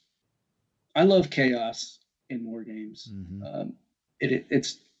 I love chaos in war games. Mm-hmm.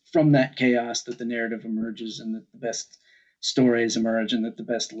 It's from that chaos that the narrative emerges, and that the best stories emerge, and that the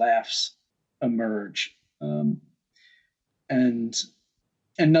best laughs emerge. And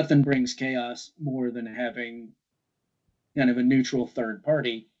and nothing brings chaos more than having kind of a neutral third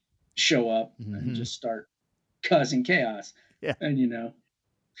party show up and Mm-hmm. just start causing chaos. Yeah. And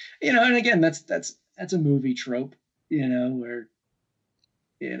and again, that's a movie trope, where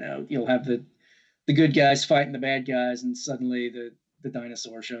you'll have the good guys fighting the bad guys, and suddenly the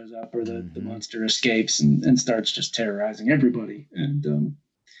dinosaur shows up, or the Mm-hmm. monster escapes and starts just terrorizing everybody. And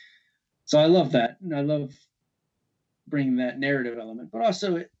so I love that, and I love bringing that narrative element, but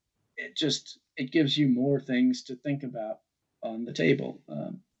also it gives you more things to think about on the table.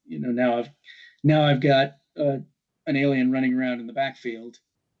 Now I've got an alien running around in the backfield.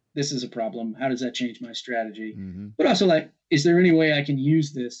 This is a problem. How does that change my strategy? Mm-hmm. But also, like, is there any way I can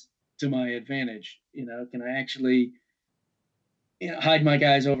use this to my advantage? Can I actually hide my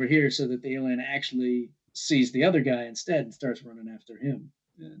guys over here so that the alien actually sees the other guy instead and starts running after him?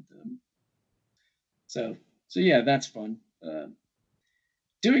 And so so yeah, that's fun.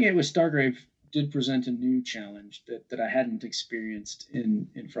 Doing it with Stargrave did present a new challenge that I hadn't experienced in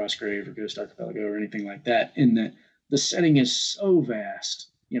Frostgrave or Ghost Archipelago or anything like that. In that the setting is so vast,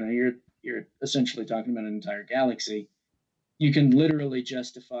 you're essentially talking about an entire galaxy. You can literally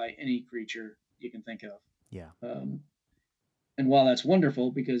justify any creature you can think of. Yeah. Um, And while that's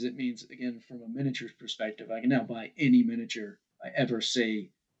wonderful because it means, again, from a miniatures perspective, I can now buy any miniature I ever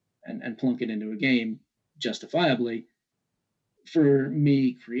see and plunk it into a game justifiably. For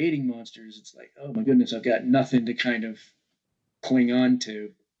me creating monsters, it's like, oh my goodness, I've got nothing to kind of cling on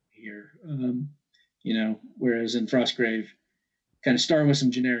to here. Whereas in Frostgrave, kind of start with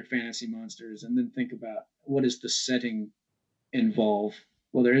some generic fantasy monsters and then think about what does the setting involve.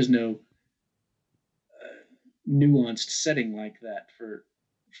 Well, there is no nuanced setting like that for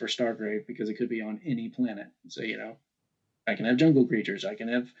Stargrave because it could be on any planet. So I can have jungle creatures, I can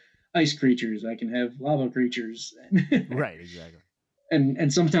have ice creatures, I can have lava creatures. Right, exactly.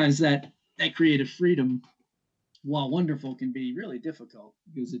 And sometimes that creative freedom, while wonderful, can be really difficult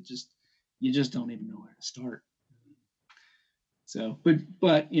because you just don't even know where to start. So, but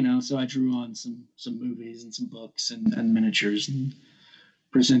so I drew on some movies and some books and miniatures and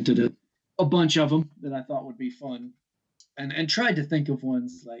presented a bunch of them that I thought would be fun, and tried to think of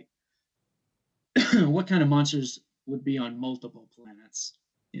ones like what kind of monsters would be on multiple planets,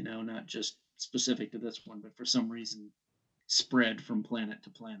 not just specific to this one, but for some reason spread from planet to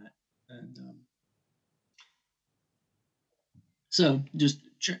planet. And so just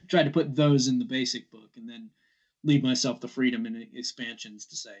try to put those in the basic book and then leave myself the freedom in expansions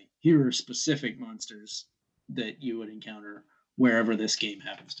to say, here are specific monsters that you would encounter wherever this game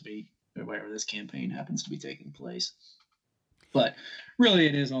happens to be, or wherever this campaign happens to be taking place. But really,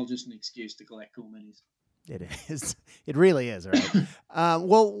 it is all just an excuse to collect cool minis. It is. It really is, right?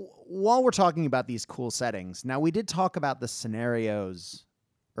 Well, while we're talking about these cool settings, now we did talk about the scenarios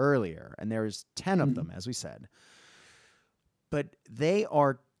earlier, and there's 10 of them, as we said. But they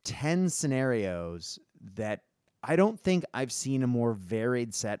are 10 scenarios that I don't think I've seen a more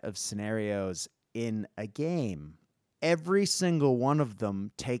varied set of scenarios in a game. Every single one of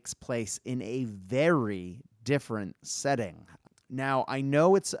them takes place in a very different setting. Now, I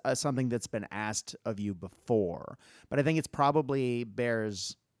know it's something that's been asked of you before, but I think it's probably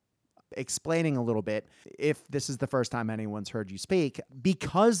bears explaining a little bit if this is the first time anyone's heard you speak,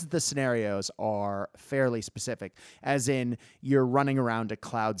 because the scenarios are fairly specific, as in you're running around a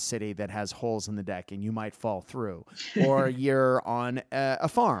cloud city that has holes in the deck and you might fall through, or you're on a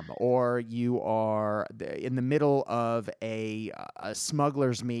farm, or you are in the middle of a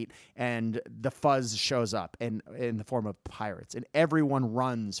smuggler's meet and the fuzz shows up in the form of pirates and everyone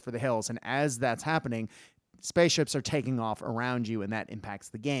runs for the hills. And as that's happening, spaceships are taking off around you and that impacts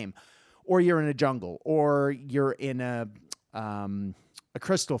the game. Or you're in a jungle, or you're in a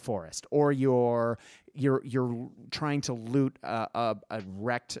crystal forest, or you're trying to loot a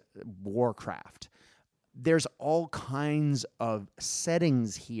wrecked warcraft. There's all kinds of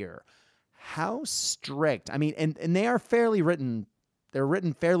settings here. How strict? I mean, and they are fairly written. They're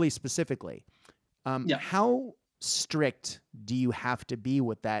written fairly specifically. How strict do you have to be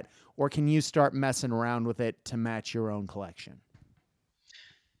with that, or can you start messing around with it to match your own collection?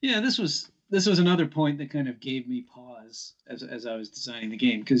 Yeah, this was another point that kind of gave me pause as I was designing the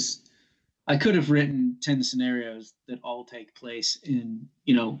game, because I could have written 10 scenarios that all take place in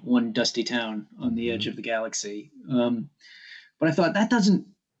one dusty town on the edge of the galaxy, but I thought that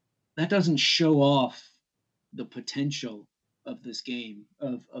doesn't show off the potential of this game,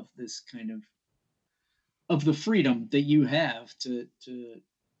 of this kind of the freedom that you have to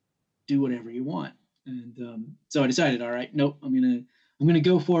do whatever you want. And so I decided, all right, nope, I'm gonna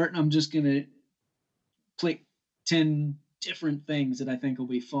go for it, and I'm just gonna click 10 different things that I think will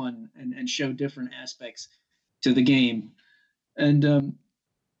be fun and show different aspects to the game. And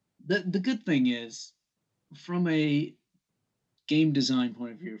the good thing is, from a game design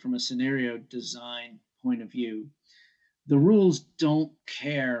point of view, from a scenario design point of view, the rules don't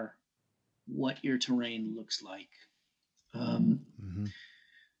care what your terrain looks like.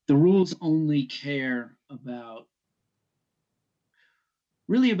 The rules only care about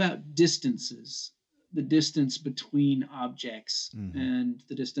distances, the distance between objects and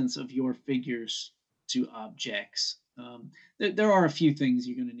the distance of your figures to objects. There are a few things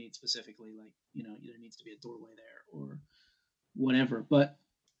you're going to need specifically, like, there needs to be a doorway there or whatever. But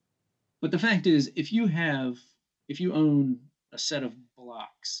the fact is, if you own a set of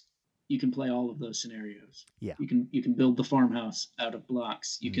blocks, you can play all of those scenarios. Yeah. You can build the farmhouse out of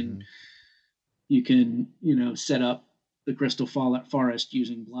blocks. You can set up the crystal forest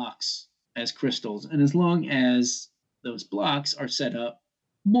using blocks as crystals. And as long as those blocks are set up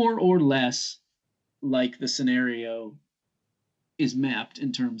more or less like the scenario is mapped,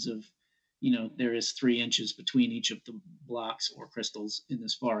 in terms of, there is 3 inches between each of the blocks or crystals in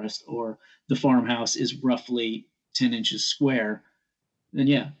this forest, or the farmhouse is roughly 10 inches square, then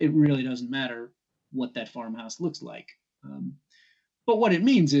yeah, it really doesn't matter what that farmhouse looks like. But what it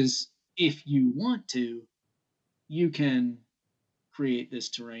means is if you want to, you can create this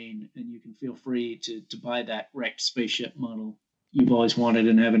terrain and you can feel free to buy that wrecked spaceship model you've always wanted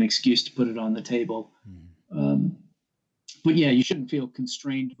and have an excuse to put it on the table. But yeah, you shouldn't feel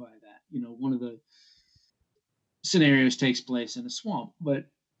constrained by that. One of the scenarios takes place in a swamp, but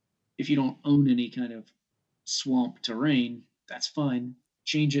if you don't own any kind of swamp terrain, that's fine.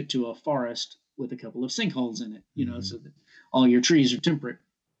 Change it to a forest with a couple of sinkholes in it, so that all your trees are temperate.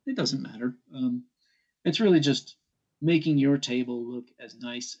 It doesn't matter. It's really just making your table look as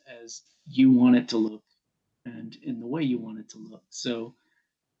nice as you want it to look and in the way you want it to look. So,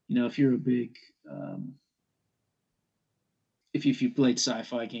 if you're a big, if you played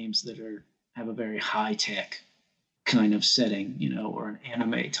sci-fi games that have a very high tech kind of setting, or an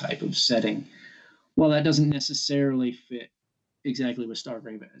anime type of setting, well, that doesn't necessarily fit exactly with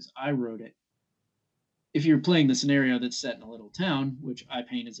Stargrave as I wrote it. If you're playing the scenario that's set in a little town, which I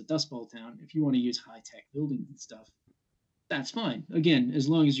paint as a Dust Bowl town, if you want to use high-tech buildings and stuff, that's fine. Again, as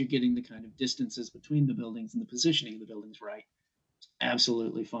long as you're getting the kind of distances between the buildings and the positioning of the buildings right,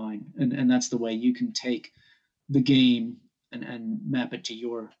 absolutely fine. And that's the way you can take the game and map it to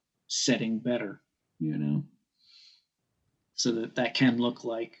your setting better, so that can look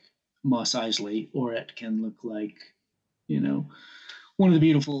like Mos Eisley, or it can look like, one of the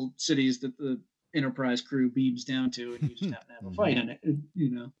beautiful cities that the Enterprise crew beams down to, and you just happen to have a fight in it.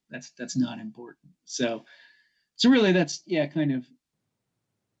 That's not important. So really, that's kind of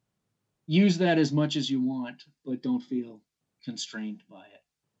use that as much as you want, but don't feel constrained by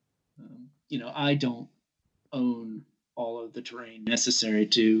it. I don't own all of the terrain necessary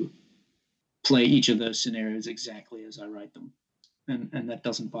to play each of those scenarios exactly as I write them, and that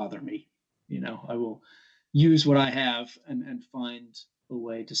doesn't bother me. I will use what I have and find a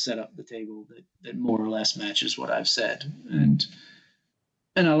way to set up the table that more or less matches what I've said, and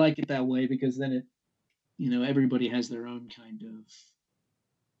I like it that way, because then it, everybody has their own kind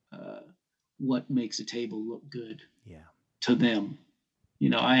of what makes a table look good to them.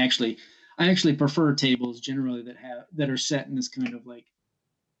 I actually prefer tables generally that are set in this kind of like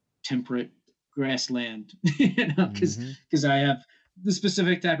temperate grassland, because I have the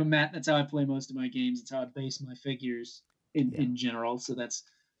specific type of mat. That's how I play most of my games. It's how I base my figures in general. So that's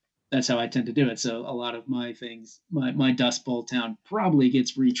how I tend to do it. So a lot of my things, my Dust Bowl town probably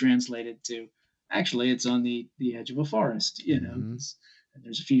gets retranslated to, actually, it's on the edge of a forest, and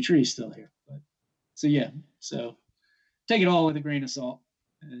there's a few trees still here. But so take it all with a grain of salt,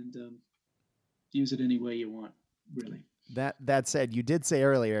 and use it any way you want, really. That said, you did say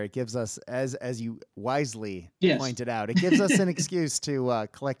earlier, it gives us, as you wisely pointed out, it gives us an excuse to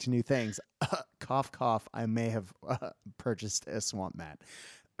collect new things. Cough, cough. I may have purchased a swamp mat.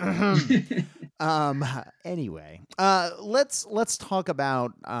 Anyway, let's talk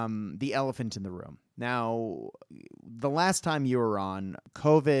about the elephant in the room. Now, the last time you were on,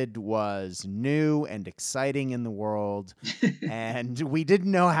 COVID was new and exciting in the world, and we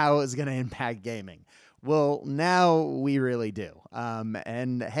didn't know how it was going to impact gaming. Well, now we really do.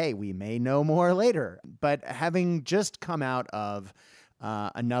 And hey, we may know more later. But having just come out of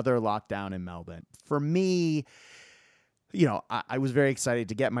another lockdown in Melbourne, for me, I was very excited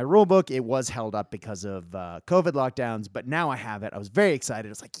to get my rule book. It was held up because of COVID lockdowns, but now I have it. I was very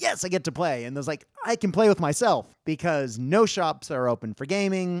excited. It's like, yes, I get to play. And there's like, I can play with myself because no shops are open for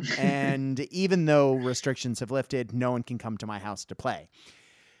gaming. And even though restrictions have lifted, no one can come to my house to play.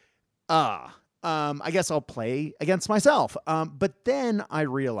 I guess I'll play against myself. But then I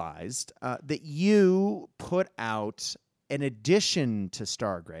realized that you put out an addition to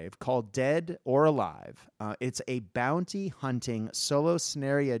Stargrave called Dead or Alive. It's a bounty hunting solo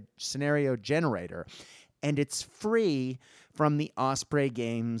scenario generator, and it's free from the Osprey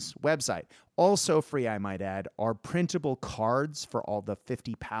Games website. Also free, I might add, are printable cards for all the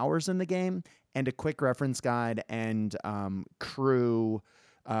 50 powers in the game, and a quick reference guide and crew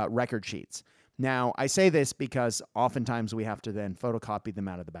record sheets. Now, I say this because oftentimes we have to then photocopy them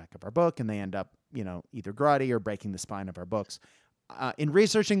out of the back of our book, and they end up, either grotty or breaking the spine of our books. In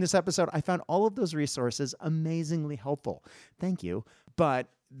researching this episode, I found all of those resources amazingly helpful. Thank you. But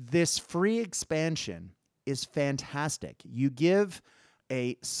this free expansion is fantastic. You give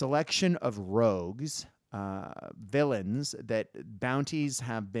a selection of rogues, villains that bounties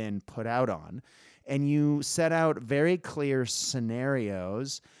have been put out on, and you set out very clear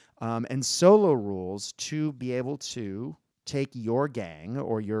scenarios and solo rules to be able to take your gang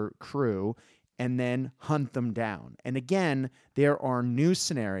or your crew and then hunt them down. And again, there are new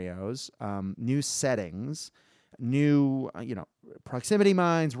scenarios, new settings, new, proximity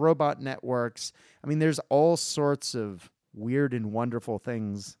mines, robot networks. I mean, there's all sorts of weird and wonderful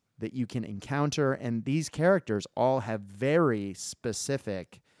things that you can encounter. And these characters all have very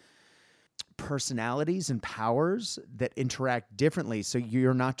specific personalities and powers that interact differently. So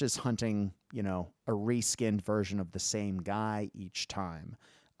you're not just hunting, a reskinned version of the same guy each time.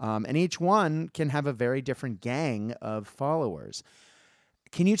 And each one can have a very different gang of followers.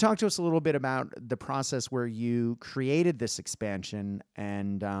 Can you talk to us a little bit about the process where you created this expansion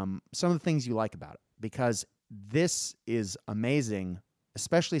and some of the things you like about it? Because this is amazing,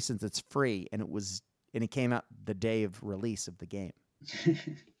 especially since it's free and it came out the day of release of the game.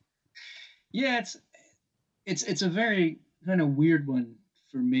 Yeah, it's a very kind of weird one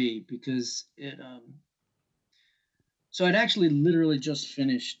for me because so I'd actually literally just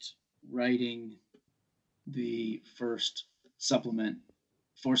finished writing the first supplement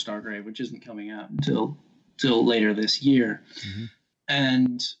for Stargrave, which isn't coming out until later this year. Mm-hmm.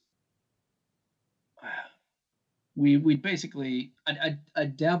 And we basically I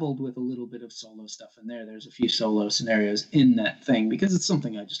dabbled with a little bit of solo stuff in there. There's a few solo scenarios in that thing because it's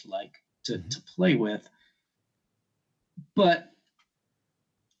something I just like to play with. But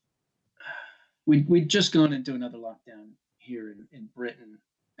we'd just gone into another lockdown here in Britain,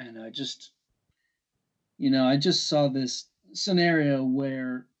 and I just saw this scenario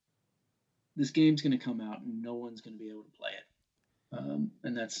where this game's going to come out and no one's going to be able to play it,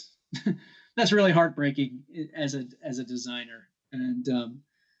 and that's that's really heartbreaking as a designer. And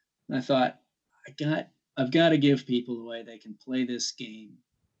I thought I've got to give people a way they can play this game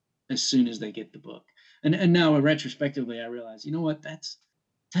as soon as they get the book. And now retrospectively, I realize, you know what, that's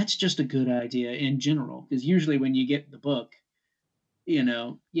just a good idea in general, because usually when you get the book, you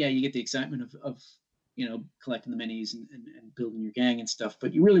get the excitement of collecting the minis and building your gang and stuff,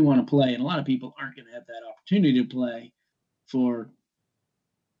 but you really want to play, and a lot of people aren't going to have that opportunity to play for,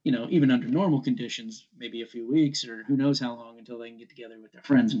 even under normal conditions, maybe a few weeks or who knows how long until they can get together with their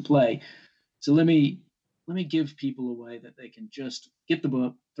friends and play. So let me give people a way that they can just get the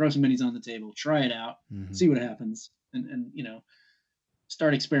book, throw some minis on the table, try it out, mm-hmm. see what happens, and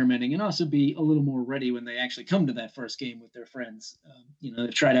start experimenting, and also be a little more ready when they actually come to that first game with their friends.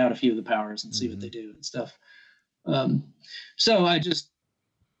 They've tried out a few of the powers and see mm-hmm. what they do and stuff. So I just,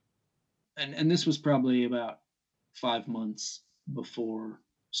 and this was probably about 5 months before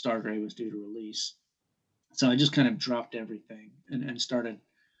Stargrave was due to release. So I just kind of dropped everything and started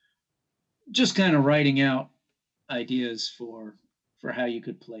just kind of writing out ideas for how you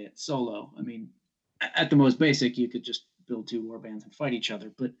could play it solo. I mean, at the most basic, you could just build 2 warbands and fight each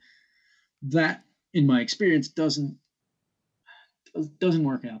other, but that, in my experience, doesn't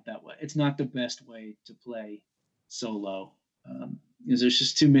work out that way. It's not the best way to play solo, because there's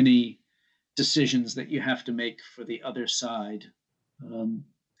just too many decisions that you have to make for the other side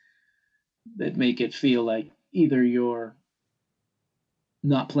that make it feel like either you're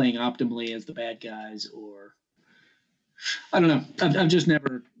not playing optimally as the bad guys, or I don't know. I've just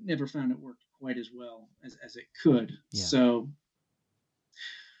never found it worked quite as well as it could. Yeah. So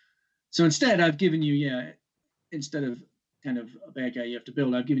instead, I've given you, instead of kind of a bad guy you have to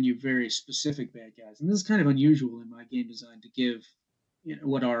build, I've given you very specific bad guys. And this is kind of unusual in my game design to give,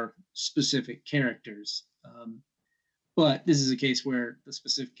 what are specific characters. But this is a case where the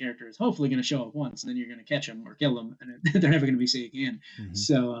specific character is hopefully going to show up once, and then you're going to catch them or kill them, and they're never going to be seen again. Mm-hmm.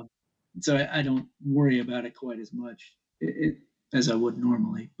 So I don't worry about it quite as much as I would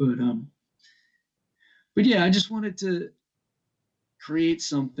normally. But yeah, I just wanted to create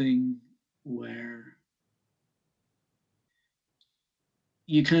something where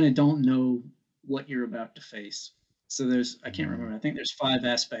you kind of don't know what you're about to face. So I can't remember, I think there's 5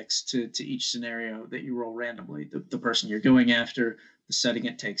 aspects to each scenario that you roll randomly. The person you're going after, the setting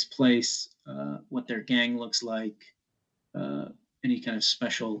it takes place, what their gang looks like, any kind of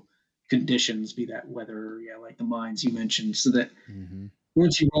special conditions, be that weather, like the mines you mentioned, so that mm-hmm.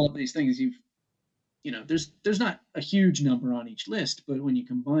 once you roll up these things, there's not a huge number on each list, but when you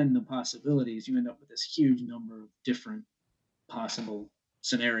combine the possibilities, you end up with this huge number of different possible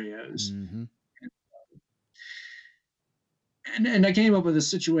scenarios. Mm-hmm. And I came up with a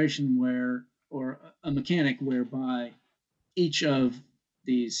situation or a mechanic whereby each of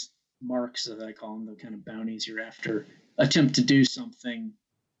these marks, as I call them, the kind of bounties you're after, attempt to do something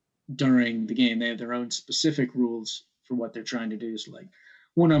during the game. They have their own specific rules for what they're trying to do. So like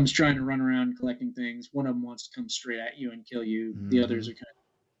one of them's trying to run around collecting things. One of them wants to come straight at you and kill you. Mm-hmm. The others are kind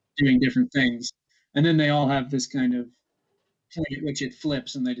of doing different things. And then they all have this kind of point at which it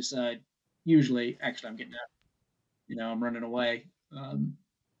flips, and they decide, usually, actually, I'm getting out. I'm running away.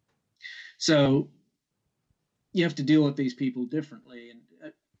 So you have to deal with these people differently and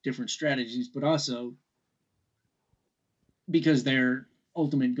different strategies, but also because their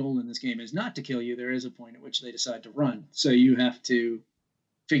ultimate goal in this game is not to kill you, there is a point at which they decide to run. So you have to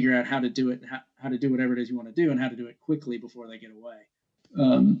figure out how to do it, how to do whatever it is you want to do, and how to do it quickly before they get away.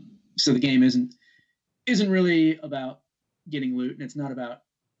 So the game isn't really about getting loot, and it's not about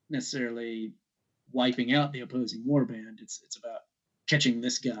necessarily wiping out the opposing warband. It's about catching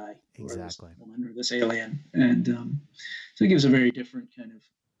this guy, exactly, or this woman, or this alien, and so it gives a very different kind of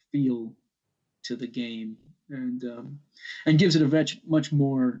feel to the game, and gives it a much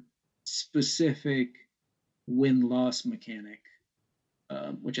more specific win-loss mechanic,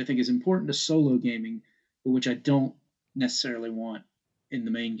 which I think is important to solo gaming, but which I don't necessarily want in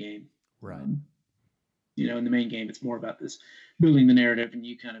the main game. Right. In the main game, it's more about this building the narrative, and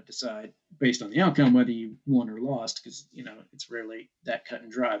you kind of decide based on the outcome whether you won or lost, because it's rarely that cut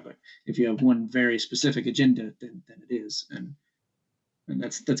and dry. But if you have one very specific agenda, then it is, and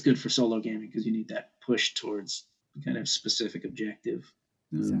that's good for solo gaming, because you need that push towards the kind of specific objective.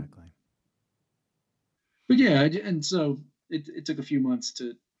 Exactly. But yeah, and so it took a few months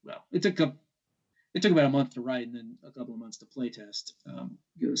to, well, it took about a month to write and then a couple of months to play test.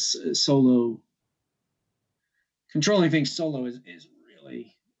 Solo, controlling things solo is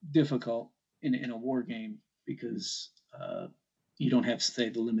really difficult in a war game, because you don't have, say,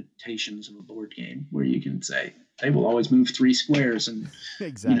 the limitations of a board game where you can say they will always move 3 squares and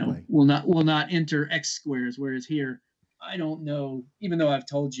exactly will not enter X squares. Whereas here, I don't know, even though I've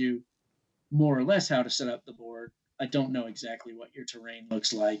told you more or less how to set up the board, I don't know exactly what your terrain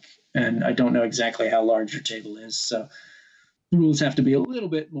looks like, and I don't know exactly how large your table is. So the rules have to be a little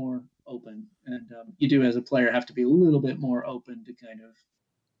bit more open, and you do, as a player, have to be a little bit more open to kind of,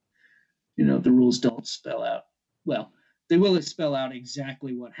 the rules don't spell out, well, they will spell out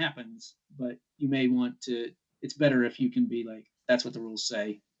exactly what happens, but you may want to, it's better if you can be like, that's what the rules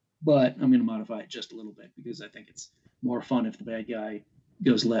say, but I'm going to modify it just a little bit, because I think it's more fun if the bad guy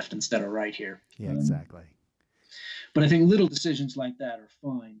goes left instead of right here. Yeah, exactly. But I think little decisions like that are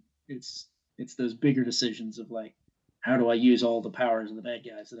fine. It's those bigger decisions of like, how do I use all the powers of the bad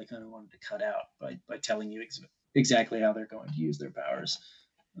guys that I kind of wanted to cut out by telling you exactly how they're going to use their powers.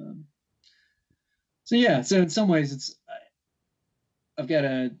 So in some ways, I've got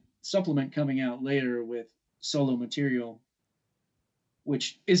a supplement coming out later with solo material,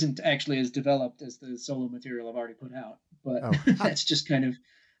 which isn't actually as developed as the solo material I've already put out, but that's just kind of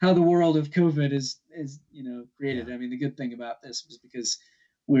how the world of COVID is created. Yeah. I mean, the good thing about this was because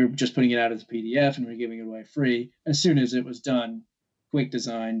we're just putting it out as a PDF and we're giving it away free. As soon as it was done, quick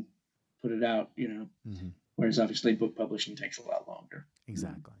design, put it out, mm-hmm. Whereas obviously book publishing takes a lot longer.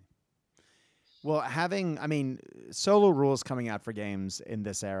 Exactly. Well, solo rules coming out for games in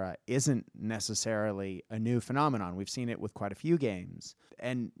this era isn't necessarily a new phenomenon. We've seen it with quite a few games.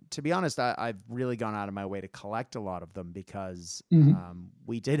 And to be honest, I've really gone out of my way to collect a lot of them, because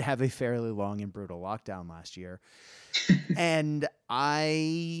we did have a fairly long and brutal lockdown last year. And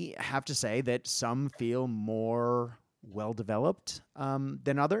I have to say that some feel more well-developed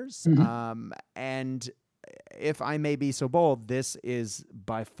than others. Mm-hmm. And if I may be so bold, this is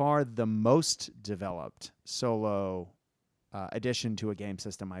by far the most developed solo addition to a game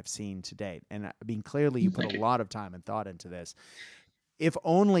system I've seen to date. And I mean, clearly you put a lot of time and thought into this. If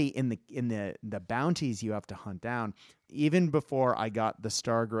only in the bounties you have to hunt down. Even before I got the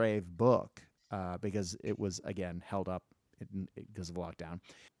Stargrave book, because it was, again, held up because of lockdown,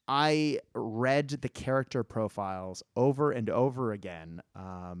 I read the character profiles over and over again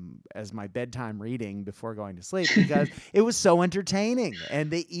as my bedtime reading before going to sleep, because it was so entertaining,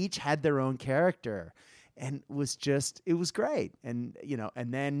 and they each had their own character, and it was great. And,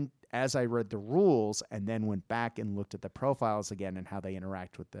 and then as I read the rules and then went back and looked at the profiles again and how they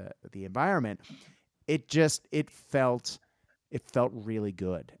interact with the environment, it felt really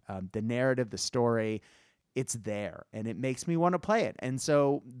good. The narrative, the story, it's there, and it makes me want to play it. And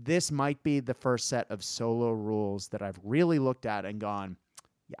so this might be the first set of solo rules that I've really looked at and gone,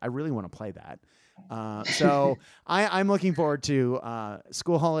 yeah, I really want to play that. So I'm looking forward to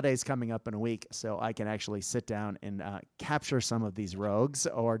school holidays coming up in a week, so I can actually sit down and capture some of these rogues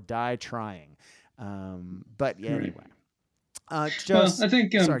or die trying. But yeah, anyway. I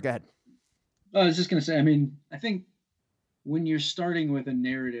think... sorry, go ahead. I was just going to say, I think when you're starting with a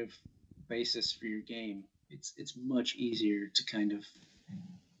narrative basis for your game, it's much easier to kind of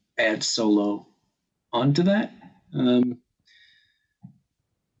add solo onto that,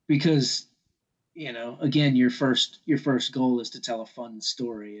 because again, your first goal is to tell a fun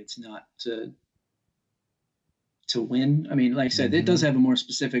story. It's not to win. Like I said, it does have a more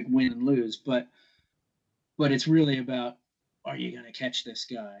specific win and lose, but but it's really about, are you going to catch this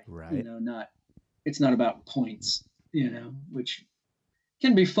guy? Right. It's not about points, which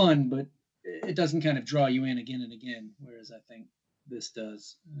can be fun, but it doesn't kind of draw you in again and again. Whereas I think this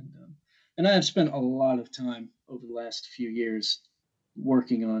does. And I have spent a lot of time over the last few years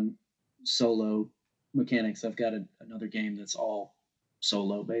working on solo mechanics. I've got another game that's all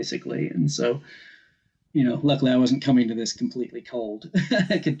solo basically. And so, luckily I wasn't coming to this completely cold.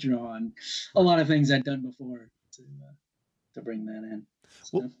 I could draw on a lot of things I'd done before to bring that in.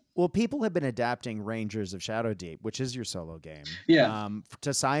 So. Well, people have been adapting Rangers of Shadow Deep, which is your solo game,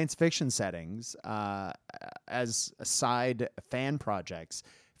 to science fiction settings as side fan projects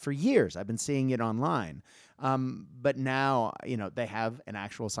for years. I've been seeing it online. But now, they have an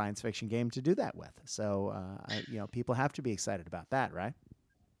actual science fiction game to do that with. So, people have to be excited about that, right?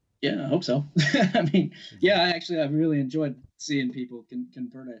 Yeah, I hope so. I mean, I've really enjoyed seeing people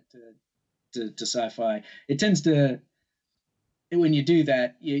convert it to sci-fi. It tends to, when you do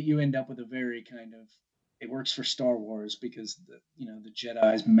that, you end up with a very kind of, it works for Star Wars because the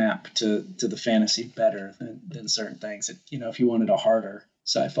Jedi's map to the fantasy better than certain things. If you wanted a harder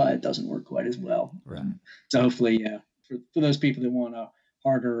sci-fi, it doesn't work quite as well. Right. So hopefully, for those people that want a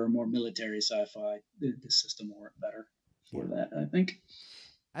harder or more military sci-fi, the system will work better for that, I think.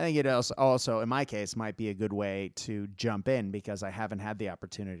 I think it also, in my case, might be a good way to jump in because I haven't had the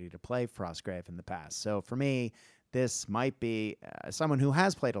opportunity to play Frostgrave in the past. So for me, this might be someone who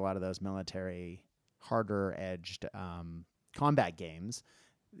has played a lot of those military, harder-edged combat games.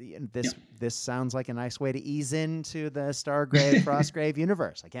 This sounds like a nice way to ease into the Stargrave, Frostgrave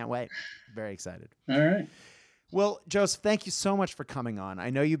universe. I can't wait. Very excited. All right. Well, Joseph, thank you so much for coming on.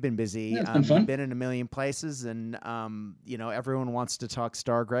 I know you've been busy. Yeah, it's been fun. You've been in a million places, and everyone wants to talk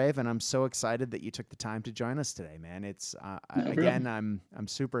Stargrave, and I'm so excited that you took the time to join us today, man. It's again, I'm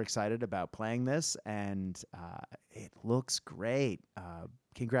super excited about playing this, and it looks great.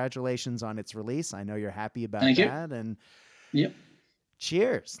 Congratulations on its release. I know you're happy about that. And yep.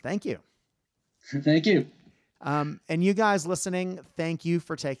 Cheers. Thank you. Thank you. And you guys listening, thank you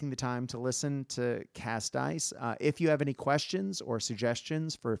for taking the time to listen to Cast Dice. If you have any questions or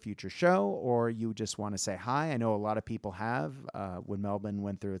suggestions for a future show, or you just want to say hi, I know a lot of people have when Melbourne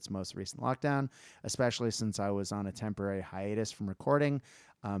went through its most recent lockdown, especially since I was on a temporary hiatus from recording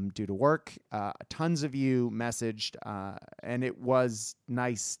due to work. Tons of you messaged, and it was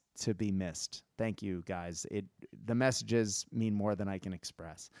nice to be missed. Thank you, guys. The messages mean more than I can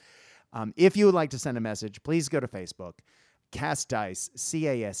express. If you would like to send a message, please go to Facebook, Cast Dice,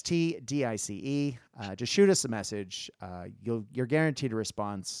 CASTDICE. Just shoot us a message. You're guaranteed a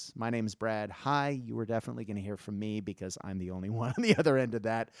response. My name is Brad. Hi. You were definitely going to hear from me because I'm the only one on the other end of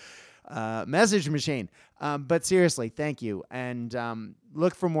that message machine. But seriously, thank you. And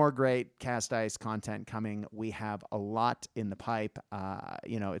look for more great Cast Dice content coming. We have a lot in the pipe.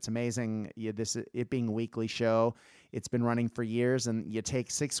 It's amazing. It being a weekly show, it's been running for years, and you take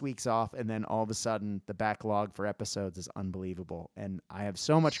 6 weeks off, and then all of a sudden the backlog for episodes is unbelievable. And I have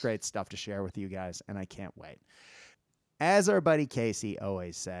so much great stuff to share with you guys, and I can't wait. As our buddy Casey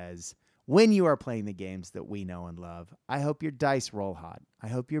always says, when you are playing the games that we know and love, I hope your dice roll hot. I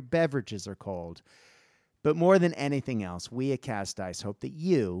hope your beverages are cold. But more than anything else, we at Cast Dice hope that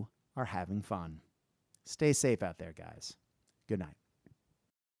you are having fun. Stay safe out there, guys. Good night.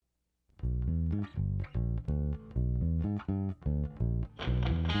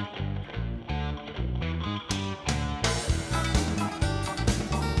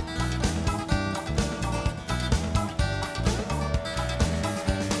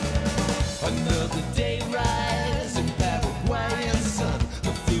 Another day rising, Paraguayan sun.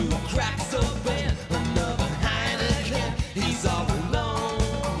 The food cracks open, another Heineken. He's all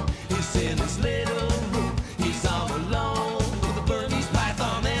alone, he's in his little room. He's all alone with a Burmese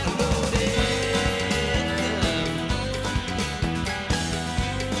python and a loaded gun.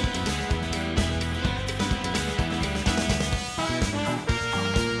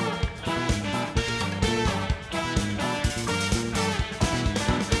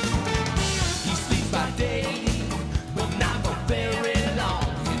 He sleeps by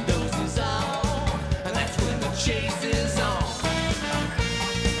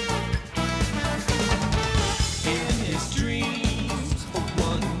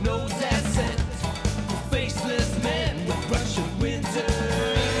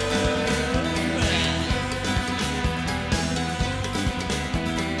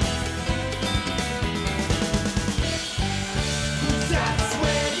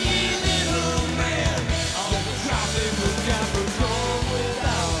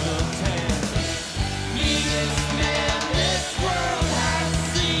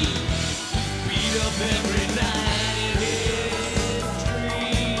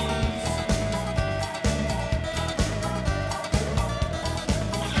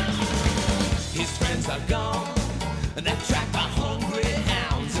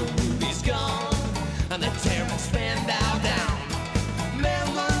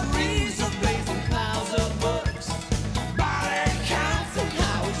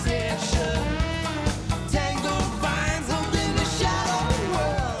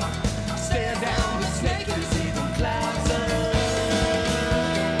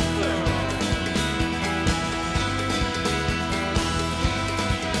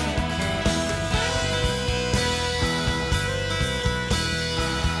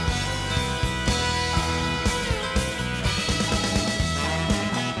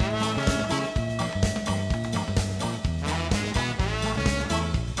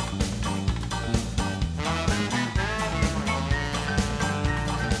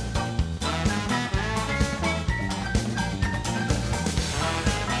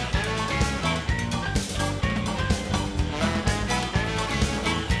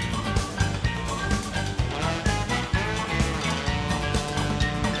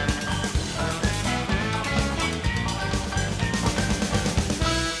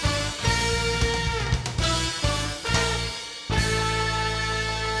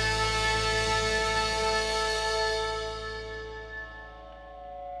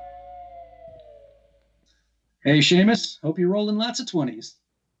Hey, Seamus, hope you're rolling lots of 20s.